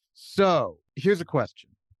 Okay. So here's a question.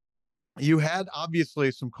 You had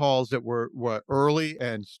obviously some calls that were early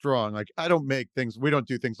and strong. Like we don't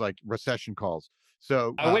do things like recession calls.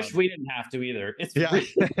 So I wish we didn't have to either. It's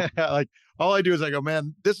like all I do is I go,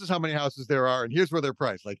 man, this is how many houses there are and here's where they're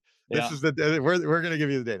priced. Like this is we're going to give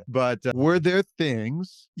you the data. But were there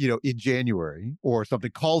things, in January or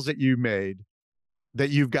something, calls that you made that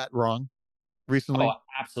you've got wrong recently? Oh,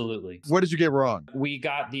 absolutely. What did you get wrong? We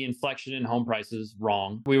got the inflection in home prices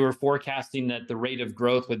wrong. We were forecasting that the rate of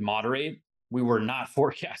growth would moderate. We were not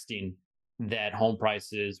forecasting that home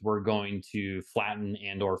prices were going to flatten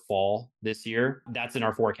and or fall this year. That's in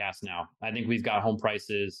our forecast now. I think we've got home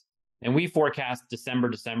prices and we forecast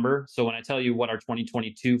December. So when I tell you what our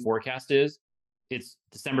 2022 forecast is, it's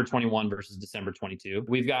December 21 versus December 22.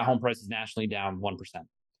 We've got home prices nationally down 1%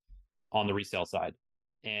 on the resale side.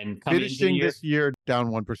 And coming into the Finishing year, this year down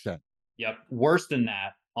 1%. yep, worse than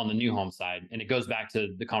that on the new home side. And it goes back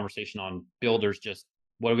to the conversation on builders. Just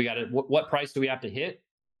what do we got to, what price do we have to hit?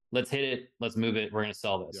 Let's hit it. Let's move it. We're going to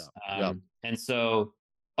sell this. Yeah. And so,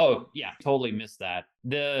 oh yeah, totally missed that.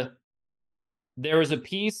 There was a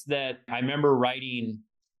piece that I remember writing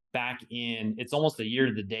back in, it's almost a year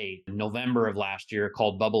to the date, November of last year,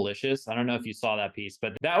 called Bubblicious. I don't know if you saw that piece,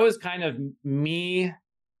 but that was kind of me,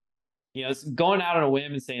 going out on a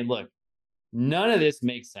whim and saying, look, none of this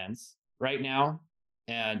makes sense right now,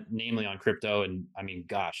 and namely on crypto. And I mean,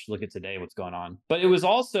 gosh, look at today, what's going on. But it was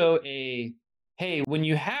also hey, when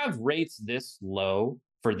you have rates this low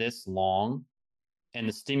for this long and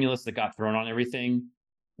the stimulus that got thrown on everything,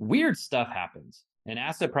 weird stuff happens and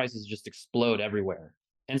asset prices just explode everywhere.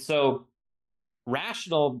 And so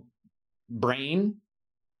rational brain,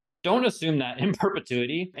 don't assume that in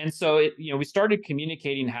perpetuity. And so we started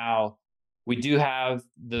communicating how we do have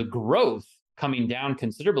the growth coming down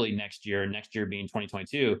considerably next year being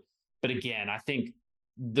 2022. But again, I think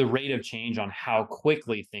the rate of change on how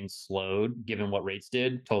quickly things slowed, given what rates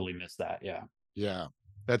did, totally missed that. Yeah. Yeah.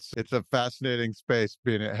 It's a fascinating space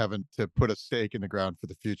having to put a stake in the ground for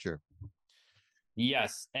the future.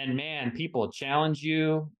 Yes. And man, people challenge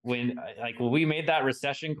you when we made that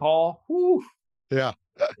recession call. Whew, yeah.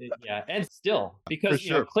 Yeah. And still, because,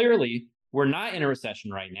 clearly we're not in a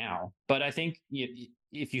recession right now. But I think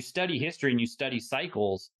if you study history and you study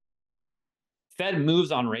cycles, Fed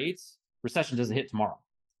moves on rates, recession doesn't hit tomorrow.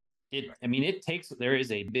 There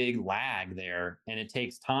is a big lag there and it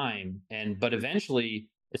takes time. But eventually,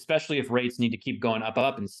 especially if rates need to keep going up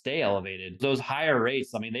and stay elevated, those higher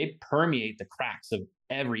rates, they permeate the cracks of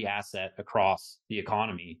every asset across the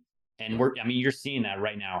economy. And you're seeing that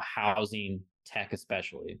right now, housing, tech,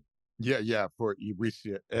 especially. Yeah. We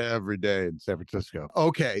see it every day in San Francisco.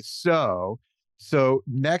 Okay. So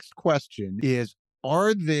next question is,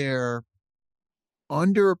 are there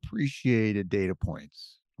underappreciated data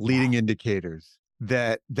points, leading indicators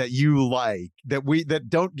that you like, that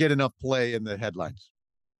don't get enough play in the headlines?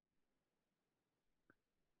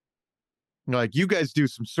 Like, you guys do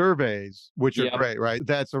some surveys, which are great, right?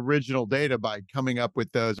 That's original data by coming up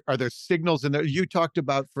with those. Are there signals in there? You talked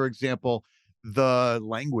about, for example, the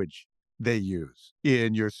language they use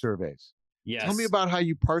in your surveys. Yes. Tell me about how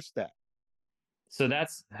you parse that. So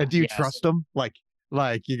that's, and do you trust them? Like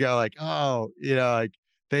you go like, oh,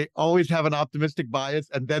 they always have an optimistic bias,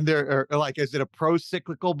 and then they're like, is it a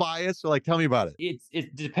pro-cyclical bias? Or tell me about it.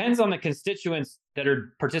 It depends on the constituents that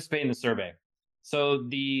are participating in the survey. So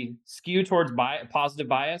the skew towards positive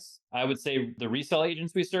bias, I would say the resale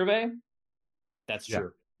agents we survey, that's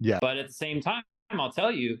true. Yeah. But at the same time, I'll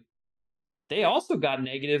tell you, they also got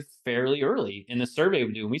negative fairly early in the survey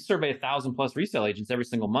we do. We survey 1,000+ resale agents every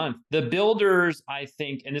single month. The builders, I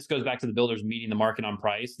think, and this goes back to the builders meeting the market on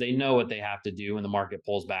price, they know what they have to do when the market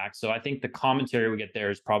pulls back. So I think the commentary we get there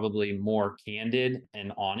is probably more candid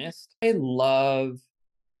and honest. I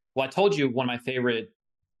told you one of my favorite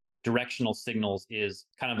directional signals is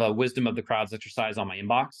kind of a wisdom of the crowds exercise on my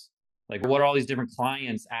inbox. Like, what are all these different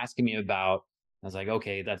clients asking me about? I was like,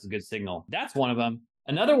 okay, that's a good signal. That's one of them.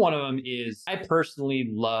 Another one of them is, I personally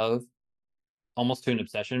love, almost to an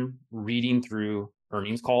obsession, reading through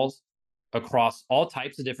earnings calls across all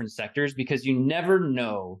types of different sectors, because you never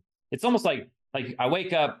know. It's almost like I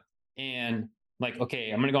wake up and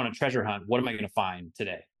okay, I'm going to go on a treasure hunt. What am I going to find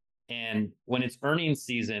today? And when it's earnings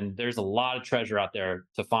season, there's a lot of treasure out there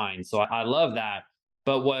to find. So I love that.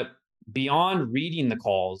 But beyond reading the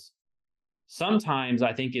calls, sometimes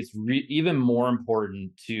I think it's even more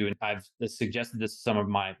important to, and I've suggested this to some of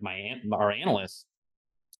our analysts,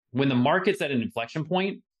 when the market's at an inflection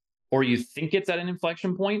point, or you think it's at an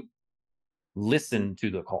inflection point, listen to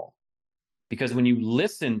the call. Because when you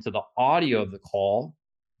listen to the audio of the call,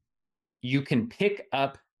 you can pick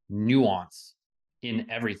up nuance in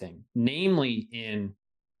everything, namely in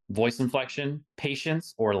voice inflection,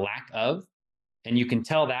 patience, or lack of. And you can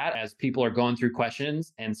tell that as people are going through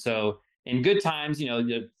questions. And so in good times,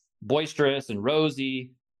 the boisterous and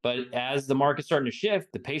rosy, but as the market's starting to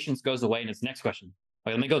shift, the patience goes away and it's next question.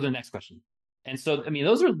 Okay, let me go to the next question. And so,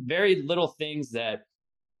 those are very little things that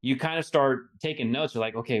you kind of start taking notes. You're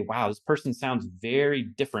like, okay, wow, this person sounds very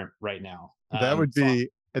different right now. That would So be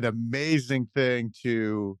an amazing thing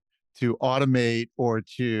to automate or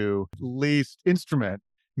to at least instrument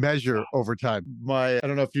measure over time. I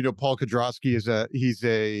don't know if you know Paul Kodrowski he's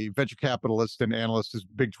a venture capitalist and analyst, his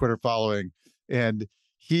big Twitter following, and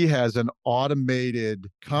he has an automated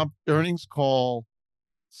earnings call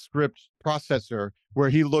script processor where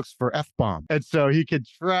he looks for F-bomb. And so he can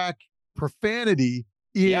track profanity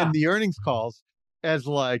in yeah, the earnings calls as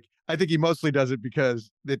like, I think he mostly does it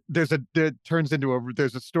because there turns into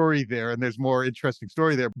there's a story there and there's more interesting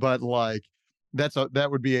story there. But like, that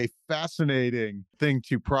would be a fascinating thing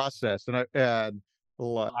to process. I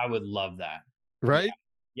would love that. Yeah. Right.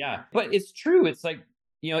 Yeah. But it's true. It's like,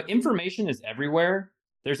 information is everywhere.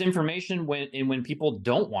 There's information when people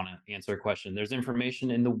don't want to answer a question. There's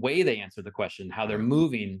information in the way they answer the question, how they're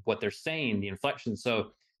moving, what they're saying, the inflection.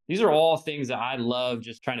 So these are all things that I love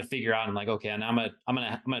just trying to figure out. I'm like, okay, and I'm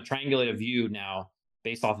gonna triangulate a view now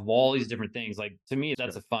based off of all these different things. Like to me,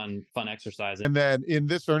 that's a fun exercise. And then in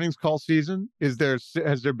this earnings call season, has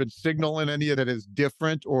there been signal in any that is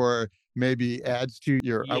different or maybe adds to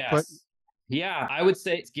your output? Yes. Yeah, I would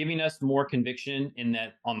say it's giving us more conviction in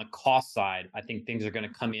that on the cost side, I think things are going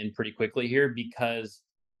to come in pretty quickly here because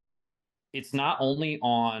it's not only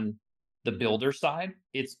on the builder side,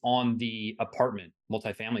 it's on the apartment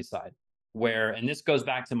multifamily side. And this goes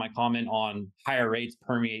back to my comment on higher rates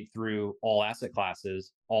permeate through all asset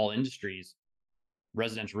classes, all industries.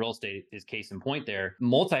 Residential real estate is case in point there.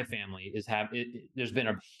 Multifamily there's been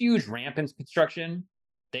a huge ramp in construction.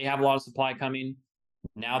 They have a lot of supply coming.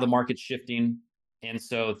 Now the market's shifting. And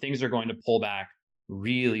so things are going to pull back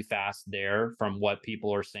really fast there from what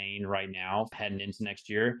people are saying right now heading into next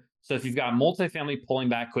year. So if you've got multifamily pulling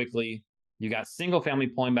back quickly, you got single family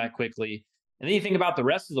pulling back quickly, and then you think about the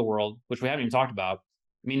rest of the world, which we haven't even talked about.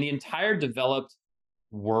 I mean, the entire developed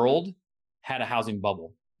world had a housing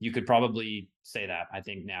bubble. You could probably say that, I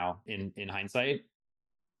think, now in hindsight.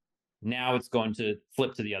 Now it's going to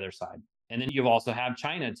flip to the other side. And then you also have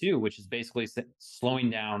China too, which is basically slowing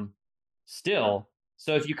down still.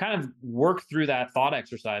 So if you kind of work through that thought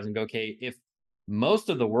exercise and go, okay, if most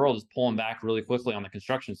of the world is pulling back really quickly on the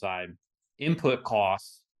construction side, input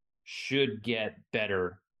costs should get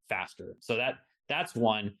better faster. So that's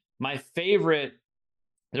one. My favorite,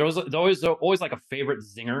 there's always like a favorite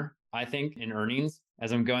zinger, I think, in earnings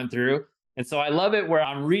as I'm going through. And so I love it where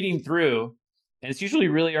I'm reading through, and it's usually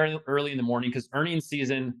really early in the morning because earnings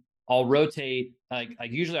season, I'll rotate. Like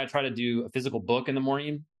usually I try to do a physical book in the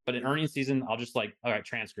morning, but in earnings season, I'll just like, all right,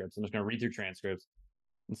 transcripts. I'm just going to read through transcripts.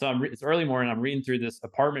 And so it's early morning. I'm reading through this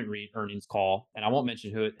apartment earnings call, and I won't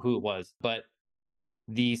mention who it was, but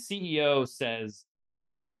the CEO says,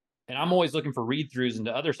 and I'm always looking for read throughs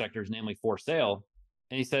into other sectors, namely for sale.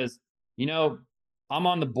 And he says, I'm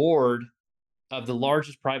on the board of the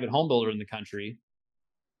largest private home builder in the country,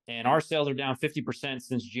 and our sales are down 50%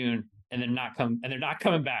 since June, and they're not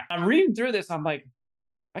coming back. I'm reading through this. I'm like,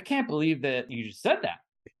 I can't believe that you just said that.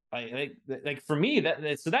 Like for me,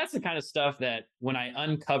 so that's the kind of stuff that when I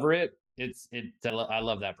uncover it, I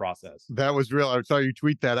love that process. That was real. I saw you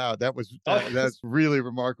tweet that out. That's really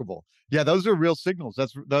remarkable. Yeah, those are real signals.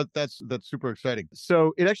 That's super exciting.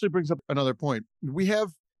 So it actually brings up another point. We have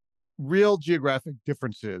real geographic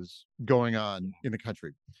differences going on in the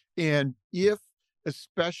country. And if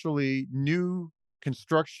especially new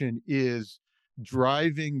construction is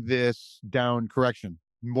driving this down correction,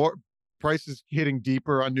 more prices hitting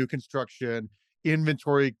deeper on new construction,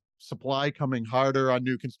 inventory supply coming harder on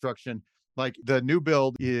new construction, like the new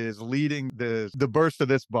build is leading the burst of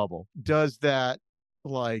this bubble. Does that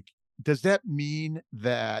mean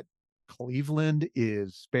that Cleveland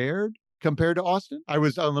is spared compared to Austin? I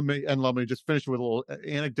was let me just finish with a little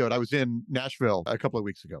anecdote. I was in Nashville a couple of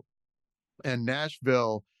weeks ago, and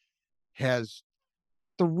Nashville has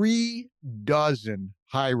 36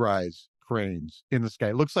 high-rise cranes in the sky.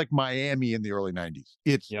 It looks like Miami in the early 90s.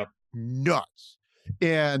 It's nuts.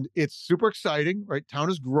 And it's super exciting, right? Town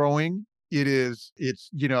is growing. It's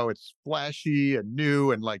flashy and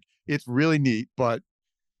new and like, it's really neat. But,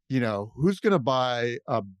 who's going to buy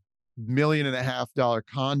a $1.5 million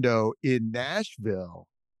condo in Nashville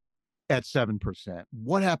at 7%?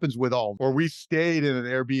 What happens with or we stayed in an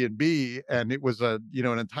Airbnb and it was an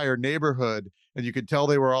entire neighborhood, and you could tell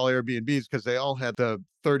they were all Airbnbs because they all had the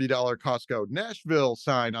 $30 Costco Nashville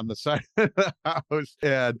sign on the side of the house,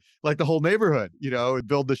 and like the whole neighborhood,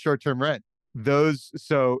 build the short-term rent.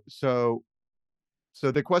 So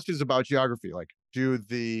the question is about geography. Like,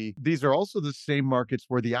 these are also the same markets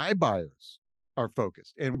where the iBuyers are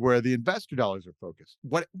focused and where the investor dollars are focused.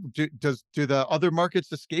 What do the other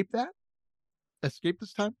markets escape that? Escape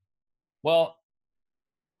this time? Well,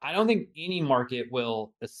 I don't think any market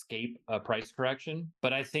will escape a price correction,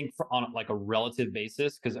 but I think on like a relative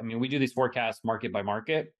basis, because I mean, we do these forecasts market by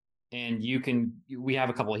market, and we have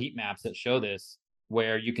a couple of heat maps that show this,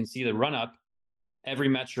 where you can see the run up every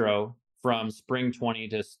metro from spring 20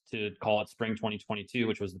 to call it spring 2022,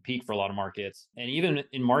 which was the peak for a lot of markets. And even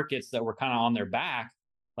in markets that were kind of on their back,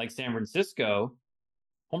 like San Francisco,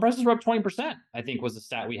 home prices were up 20%, I think was the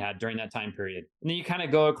stat we had during that time period. And then you kind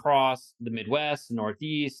of go across the Midwest,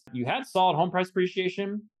 Northeast. You had solid home price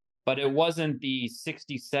appreciation, but it wasn't the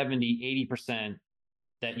 60, 70, 80%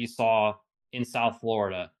 that you saw in South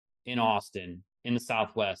Florida, in Austin, in the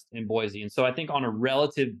Southwest, in Boise. And so I think on a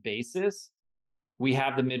relative basis, we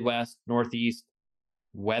have the Midwest, Northeast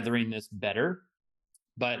weathering this better.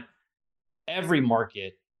 But every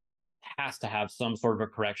market has to have some sort of a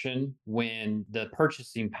correction when the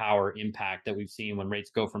purchasing power impact that we've seen when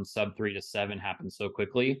rates go from sub 3 to 7 happens so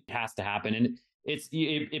quickly. It has to happen. And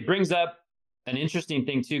it brings up an interesting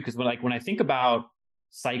thing too, because when I think about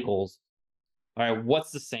cycles, all right,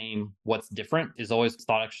 what's the same, what's different is always a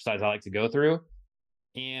thought exercise I like to go through.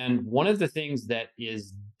 And one of the things that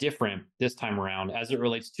is different this time around as it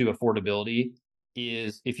relates to affordability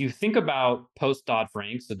is if you think about post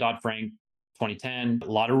Dodd-Frank, so Dodd-Frank 2010,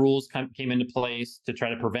 a lot of rules came into place to try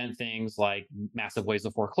to prevent things like massive waves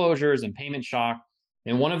of foreclosures and payment shock.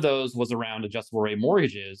 And one of those was around adjustable rate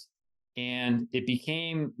mortgages. And it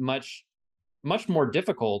became much more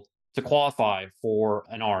difficult to qualify for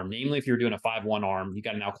an ARM. Namely, if you're doing a 5-1 ARM, you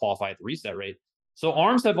got to now qualify at the reset rate. So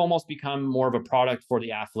ARMs have almost become more of a product for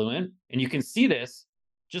the affluent. And you can see this.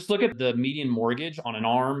 Just look at the median mortgage on an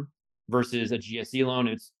ARM versus a GSE loan.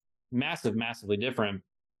 It's massively different.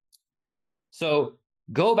 So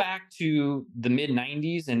go back to the mid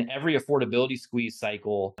 90s and every affordability squeeze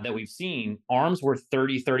cycle that we've seen, ARMs were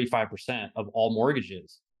 30, 35% of all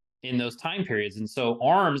mortgages in those time periods. And so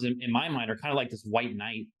ARMs, in my mind, are kind of like this white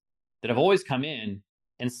knight that have always come in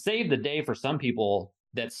and saved the day for some people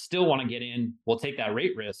that still want to get in, will take that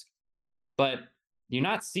rate risk. But you're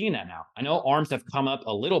not seeing that now. I know ARMs have come up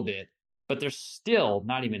a little bit, but they're still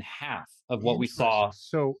not even half of what we saw.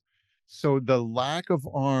 So the lack of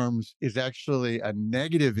ARMs is actually a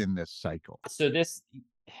negative in this cycle. So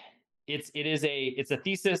it's a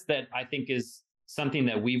thesis that I think is something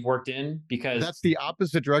that we've worked in, because that's the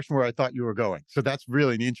opposite direction where I thought you were going. So that's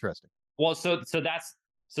really interesting. Well, so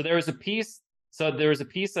there was a piece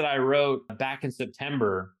that I wrote back in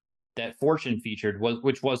September that Fortune featured,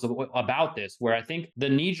 which was about this, where I think the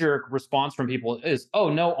knee-jerk response from people is, oh,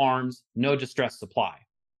 no ARMs, no distressed supply.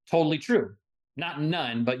 Totally true. Not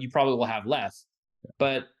none, but you probably will have less.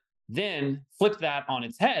 But then flip that on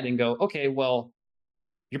its head and go, okay, well,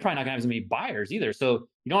 you're probably not going to have as many buyers either. So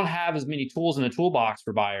you don't have as many tools in the toolbox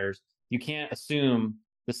for buyers. You can't assume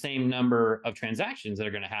the same number of transactions that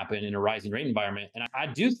are going to happen in a rising rate environment. And I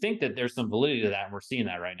do think that there's some validity to that, and we're seeing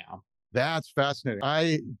that right now. That's fascinating.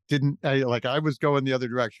 I was going the other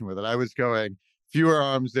direction with it. I was going fewer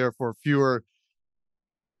ARMs, therefore fewer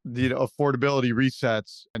affordability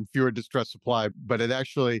resets and fewer distressed supply. But it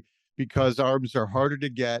actually, because ARMs are harder to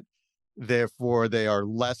get, therefore they are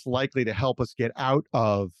less likely to help us get out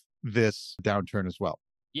of this downturn as well.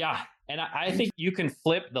 Yeah. And I think you can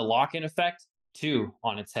flip the lock-in effect too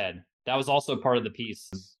on its head. That was also part of the piece.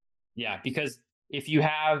 Yeah, because if you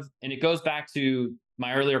have, and it goes back to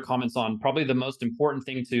my earlier comments on probably the most important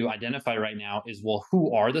thing to identify right now is, well,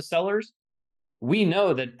 who are the sellers? We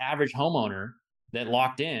know that average homeowner that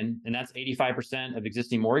locked in, and that's 85% of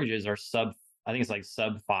existing mortgages are sub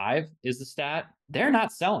 5 is the stat. They're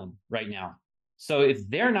not selling right now. So if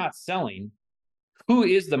they're not selling, who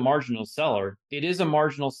is the marginal seller? It is a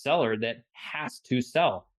marginal seller that has to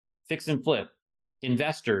sell. Fix and flip,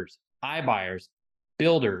 investors, iBuyers,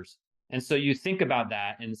 builders. And so you think about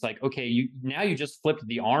that and it's like, okay, you just flipped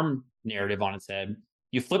the ARM narrative on its head.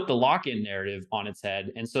 You flip the lock-in narrative on its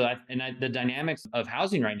head. And so the dynamics of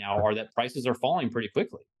housing right now are that prices are falling pretty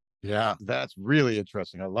quickly. Yeah, that's really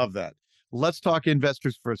interesting. I love that. Let's talk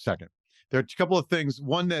investors for a second. There are a couple of things.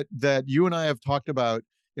 One that you and I have talked about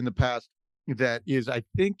in the past that is, I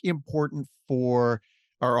think, important for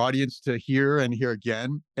our audience to hear and hear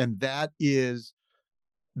again. And that is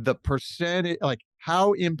the percentage, like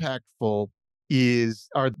how impactful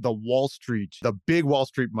are the big Wall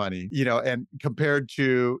Street money, and compared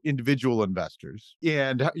to individual investors.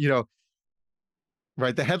 And,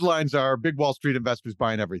 right, the headlines are big Wall Street investors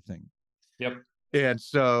buying everything. Yep. And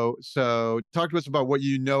so talk to us about what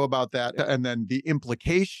you know about that, and then the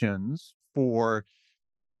implications for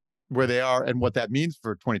where they are and what that means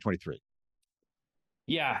for 2023.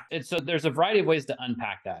 Yeah. And so there's a variety of ways to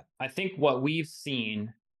unpack that. I think what we've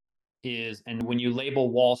seen is, and when you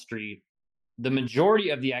label Wall Street, the majority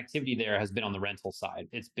of the activity there has been on the rental side.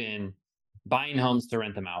 It's been buying homes to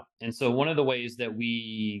rent them out. And so one of the ways that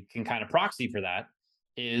we can kind of proxy for that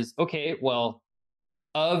is, okay, well,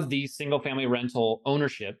 of the single family rental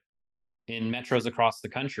ownership in metros across the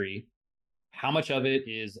country, how much of it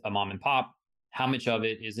is a mom and pop? How much of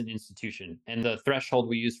it is an institution? And the threshold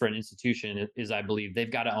we use for an institution is, I believe,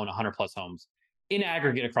 they've got to own 100 plus homes in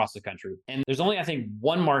aggregate across the country. And there's only, I think,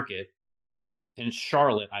 one market in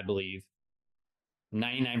Charlotte, I believe,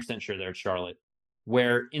 99% sure they're in Charlotte,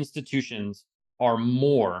 where institutions are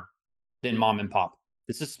more than mom and pop.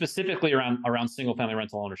 This is specifically around single family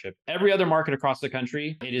rental ownership. Every other market across the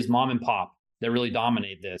country, it is mom and pop that really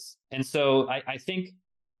dominate this. And so I think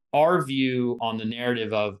our view on the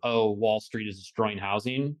narrative of, oh, Wall Street is destroying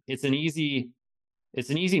housing, it's an easy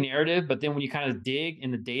narrative. But then when you kind of dig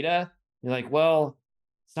in the data, you're like, well,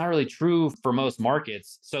 it's not really true for most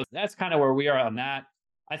markets. So that's kind of where we are on that.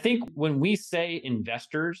 I think when we say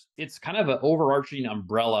investors, it's kind of an overarching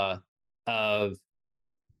umbrella of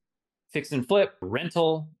fix and flip,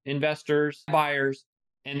 rental investors, buyers.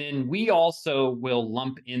 And then we also will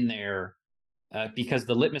lump in there because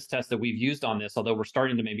the litmus test that we've used on this, although we're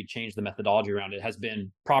starting to maybe change the methodology around it, has been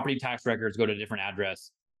property tax records go to a different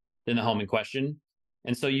address than the home in question.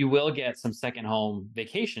 And so you will get some second home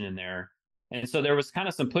vacation in there. And so there was kind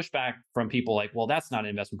of some pushback from people like, well, that's not an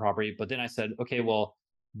investment property. But then I said, okay, well,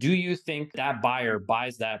 do you think that buyer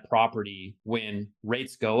buys that property when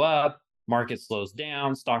rates go up, market slows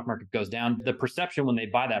down, stock market goes down? The perception when they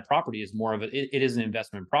buy that property is more of it is an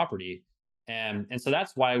investment property. And so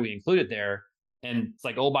that's why we include it there. And it's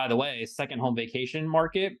like, oh, by the way, second home vacation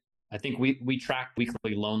market, I think we track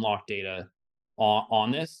weekly loan lock data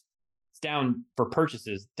on this. It's down for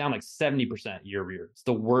purchases, down like 70% year over year. It's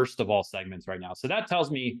the worst of all segments right now. So that tells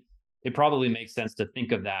me it probably makes sense to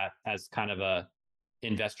think of that as kind of a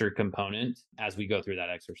investor component as we go through that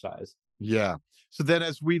exercise. Yeah. So then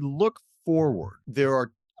as we look forward,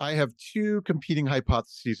 I have two competing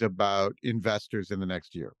hypotheses about investors in the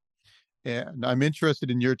next year. And I'm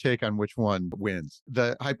interested in your take on which one wins.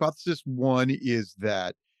 The hypothesis one is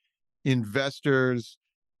that investors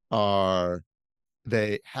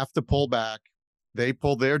they have to pull back. They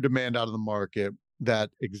pull their demand out of the market.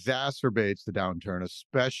 That exacerbates the downturn,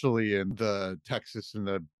 especially in the Texas and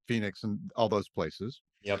the Phoenix and all those places.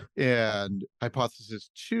 Yep. And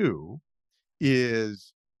hypothesis two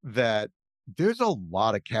is that there's a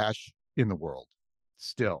lot of cash in the world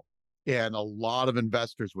still, and a lot of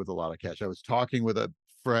investors with a lot of cash. I was talking with a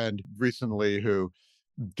friend recently who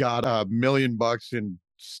got $1 million in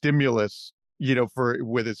stimulus,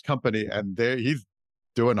 with his company, and he's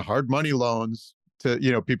doing hard money loans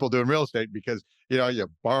to, people doing real estate because, you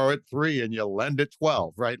borrow at 3 and you lend at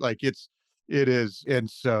 12, right? Like it is. And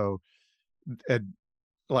so, there's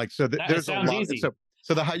a lot. Easy.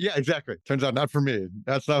 Yeah, exactly. Turns out not for me.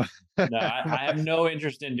 That's not. No, I have no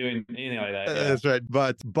interest in doing anything like that. Yeah. That's right.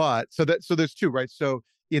 But so there's two, right? So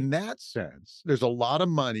in that sense, there's a lot of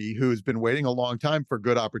money who's been waiting a long time for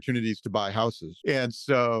good opportunities to buy houses. And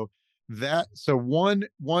so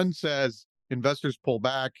one says investors pull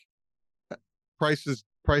back, prices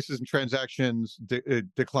and transactions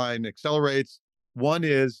decline accelerates. One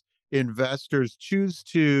is investors choose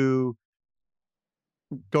to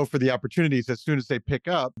go for the opportunities as soon as they pick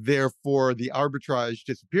up. Therefore, the arbitrage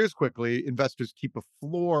disappears quickly. Investors keep a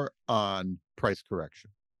floor on price correction.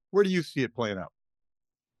 Where do you see it playing out?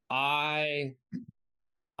 I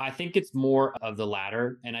think it's more of the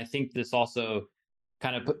latter. And I think this also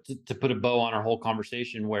kind of put a bow on our whole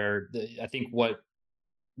conversation, where I think what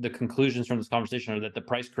the conclusions from this conversation are that the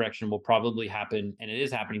price correction will probably happen, and it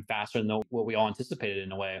is happening faster than what we all anticipated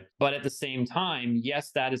in a way. But at the same time,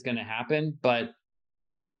 yes, that is going to happen. But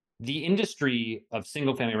the industry of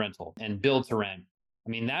single family rental and build to rent, I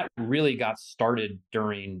mean, that really got started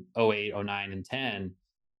during 08, 09, and 10.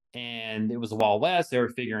 And it was the Wild West. They were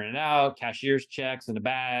figuring it out, cashier's checks in the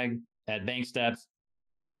bag at bank steps.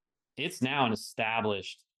 It's now an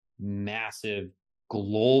established, massive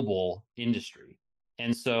global industry.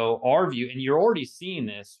 And so our view, and you're already seeing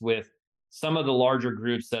this with some of the larger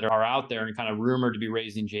groups that are out there and kind of rumored to be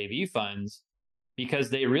raising JV funds, because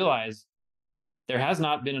they realize there has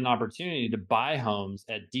not been an opportunity to buy homes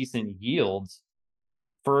at decent yields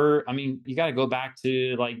you got to go back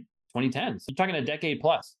to like 2010. So you're talking a decade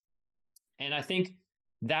plus. And I think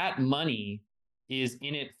that money is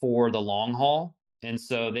in it for the long haul. And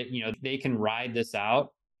so that, they can ride this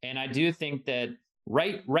out. And I do think that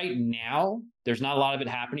right now, there's not a lot of it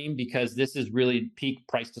happening because this is really peak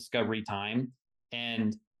price discovery time.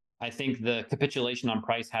 And I think the capitulation on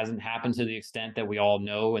price hasn't happened to the extent that we all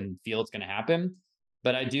know and feel it's going to happen.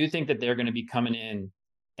 But I do think that they're going to be coming in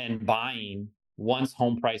and buying once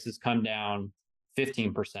home prices come down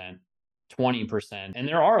 15%, 20%. And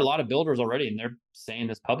there are a lot of builders already, and they're saying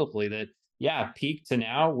this publicly that, yeah, peak to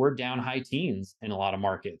now, we're down high teens in a lot of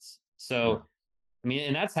markets. So, I mean,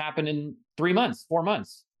 and that's happened in 3 months, 4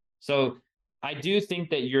 months. So I do think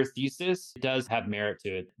that your thesis does have merit to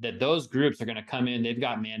it, that those groups are going to come in, they've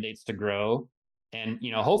got mandates to grow. And,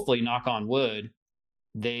 hopefully, knock on wood,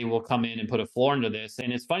 they will come in and put a floor into this.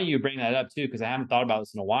 And it's funny you bring that up too, because I haven't thought about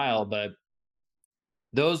this in a while, but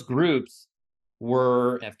those groups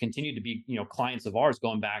have continued to be, clients of ours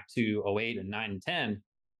going back to '08 and 9 and 10.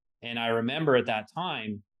 And I remember at that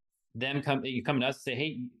time, them coming to us and say,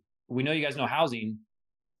 hey, we know you guys know housing.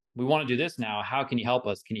 We want to do this now. How can you help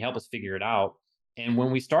us? Can you help us figure it out? And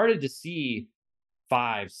when we started to see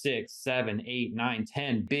 5, 6, 7, 8, 9,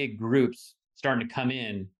 10 big groups starting to come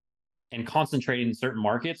in and concentrating in certain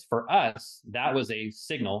markets, for us, that was a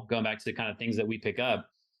signal, going back to the kind of things that we pick up,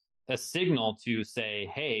 a signal to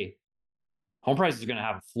say, hey, home prices are going to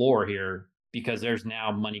have a floor here because there's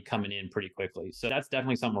now money coming in pretty quickly. So that's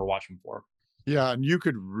definitely something we're watching for. Yeah. And you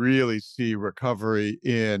could really see recovery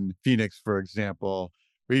in Phoenix, for example,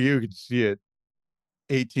 where you could see it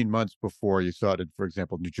 18 months before you saw it in, for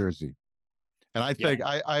example, New Jersey. And I think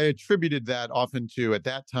I attributed that often to, at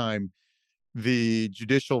that time, the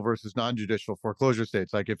judicial versus non-judicial foreclosure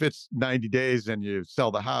states. Like if it's 90 days and you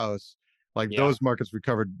sell the house, like those markets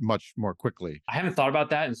recovered much more quickly. I haven't thought about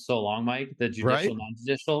that in so long, Mike, the judicial, right?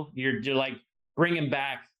 Non-judicial. You're like bringing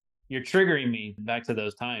back, you're triggering me back to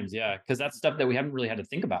those times. Yeah. Because that's stuff that we haven't really had to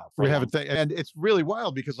think about. We haven't, and it's really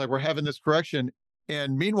wild because like we're having this correction.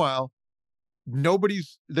 And meanwhile,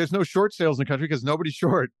 there's no short sales in the country because nobody's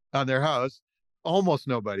short on their house. Almost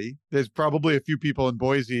nobody. There's probably a few people in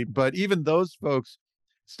Boise, but even those folks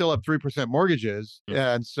still have 3% mortgages.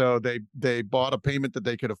 And so they bought a payment that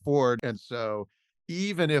they could afford. And so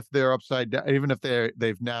even if they're upside down, even if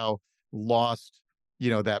they've now lost,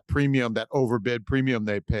 that premium, that overbid premium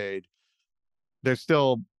they paid, they're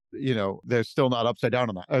still, they're still not upside down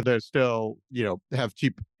on that. Or they're still, have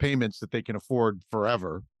cheap payments that they can afford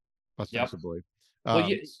forever, ostensibly. Well,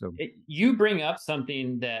 you bring up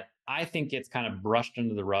something that I think gets kind of brushed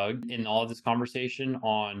under the rug in all of this conversation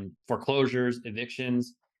on foreclosures,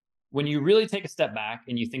 evictions. When you really take a step back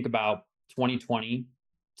and you think about 2020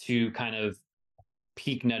 to kind of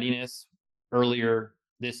peak nuttiness earlier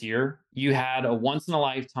this year, you had a once in a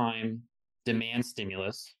lifetime demand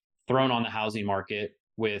stimulus thrown on the housing market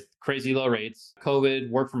with crazy low rates, COVID,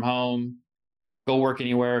 work from home, go work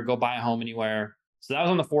anywhere, go buy a home anywhere. So that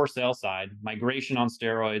was on the for sale side, migration on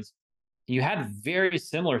steroids. You had a very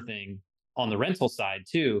similar thing on the rental side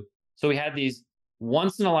too. So we had these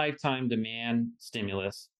once in a lifetime demand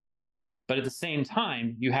stimulus, but at the same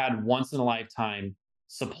time, you had once in a lifetime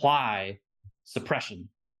supply suppression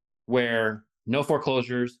where no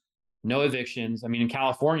foreclosures, no evictions. I mean, in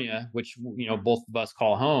California, which, both of us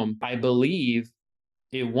call home, I believe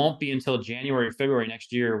it won't be until January or February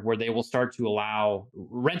next year where they will start to allow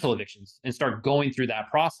rental evictions and start going through that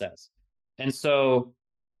process. And so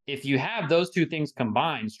if you have those two things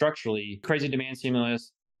combined structurally, crazy demand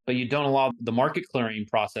stimulus, but you don't allow the market clearing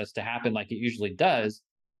process to happen like it usually does,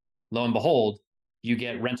 lo and behold, you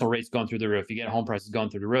get rental rates going through the roof, you get home prices going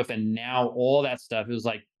through the roof. And now all that stuff, it was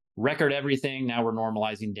like record everything. Now we're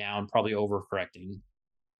normalizing down, probably overcorrecting.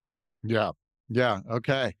 Yeah. Yeah.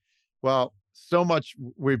 Okay. Well, so much.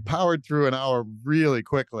 We've powered through an hour really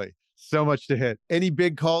quickly. So much to hit. Any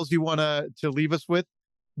big calls you want to leave us with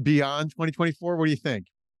beyond 2024? What do you think?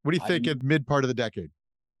 What do you think at mid part of the decade?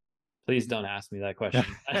 Please don't ask me that question.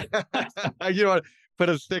 You want to put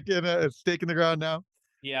a stake in the ground now?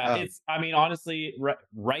 Yeah, honestly,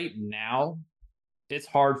 right now, it's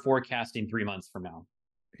hard forecasting 3 months from now.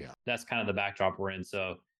 Yeah, that's kind of the backdrop we're in.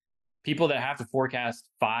 So people that have to forecast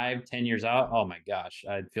 5-10 years out, oh my gosh,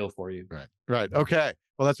 I'd feel for you. Right. Okay.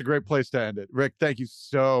 Well, that's a great place to end it. Rick, thank you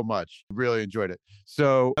so much. Really enjoyed it.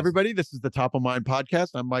 So everybody, this is the Top of Mind podcast.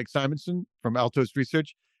 I'm Mike Simonson from Altos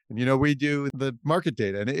Research. And, we do the market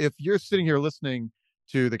data. And if you're sitting here listening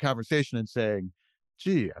to the conversation and saying,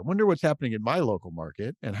 gee, I wonder what's happening in my local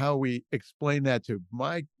market and how we explain that to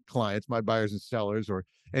my clients, my buyers and sellers, or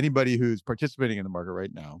anybody who's participating in the market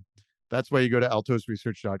right now, that's why you go to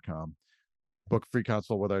altosresearch.com, book a free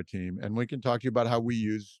consult with our team, and we can talk to you about how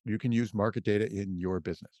you can use market data in your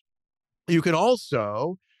business. You can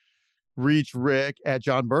also reach Rick at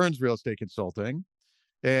John Burns Real Estate Consulting.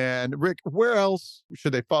 And Rick, where else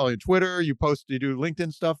should they follow? You? Twitter? You do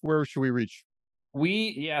LinkedIn stuff? Where should we reach?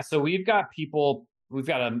 So we've got people. We've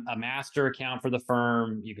got a master account for the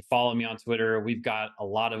firm. You can follow me on Twitter. We've got a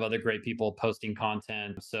lot of other great people posting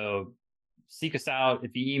content. So seek us out.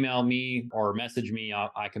 If you email me or message me,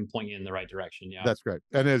 I can point you in the right direction. Yeah. That's great.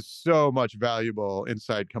 And there's so much valuable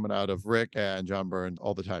insight coming out of Rick and John Byrne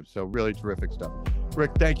all the time. So really terrific stuff.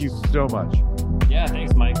 Rick, thank you so much. Yeah,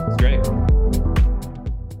 thanks, Mike. It's great.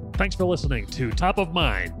 Thanks for listening to Top of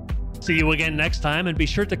Mind. See you again next time, and be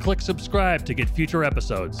sure to click subscribe to get future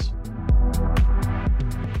episodes.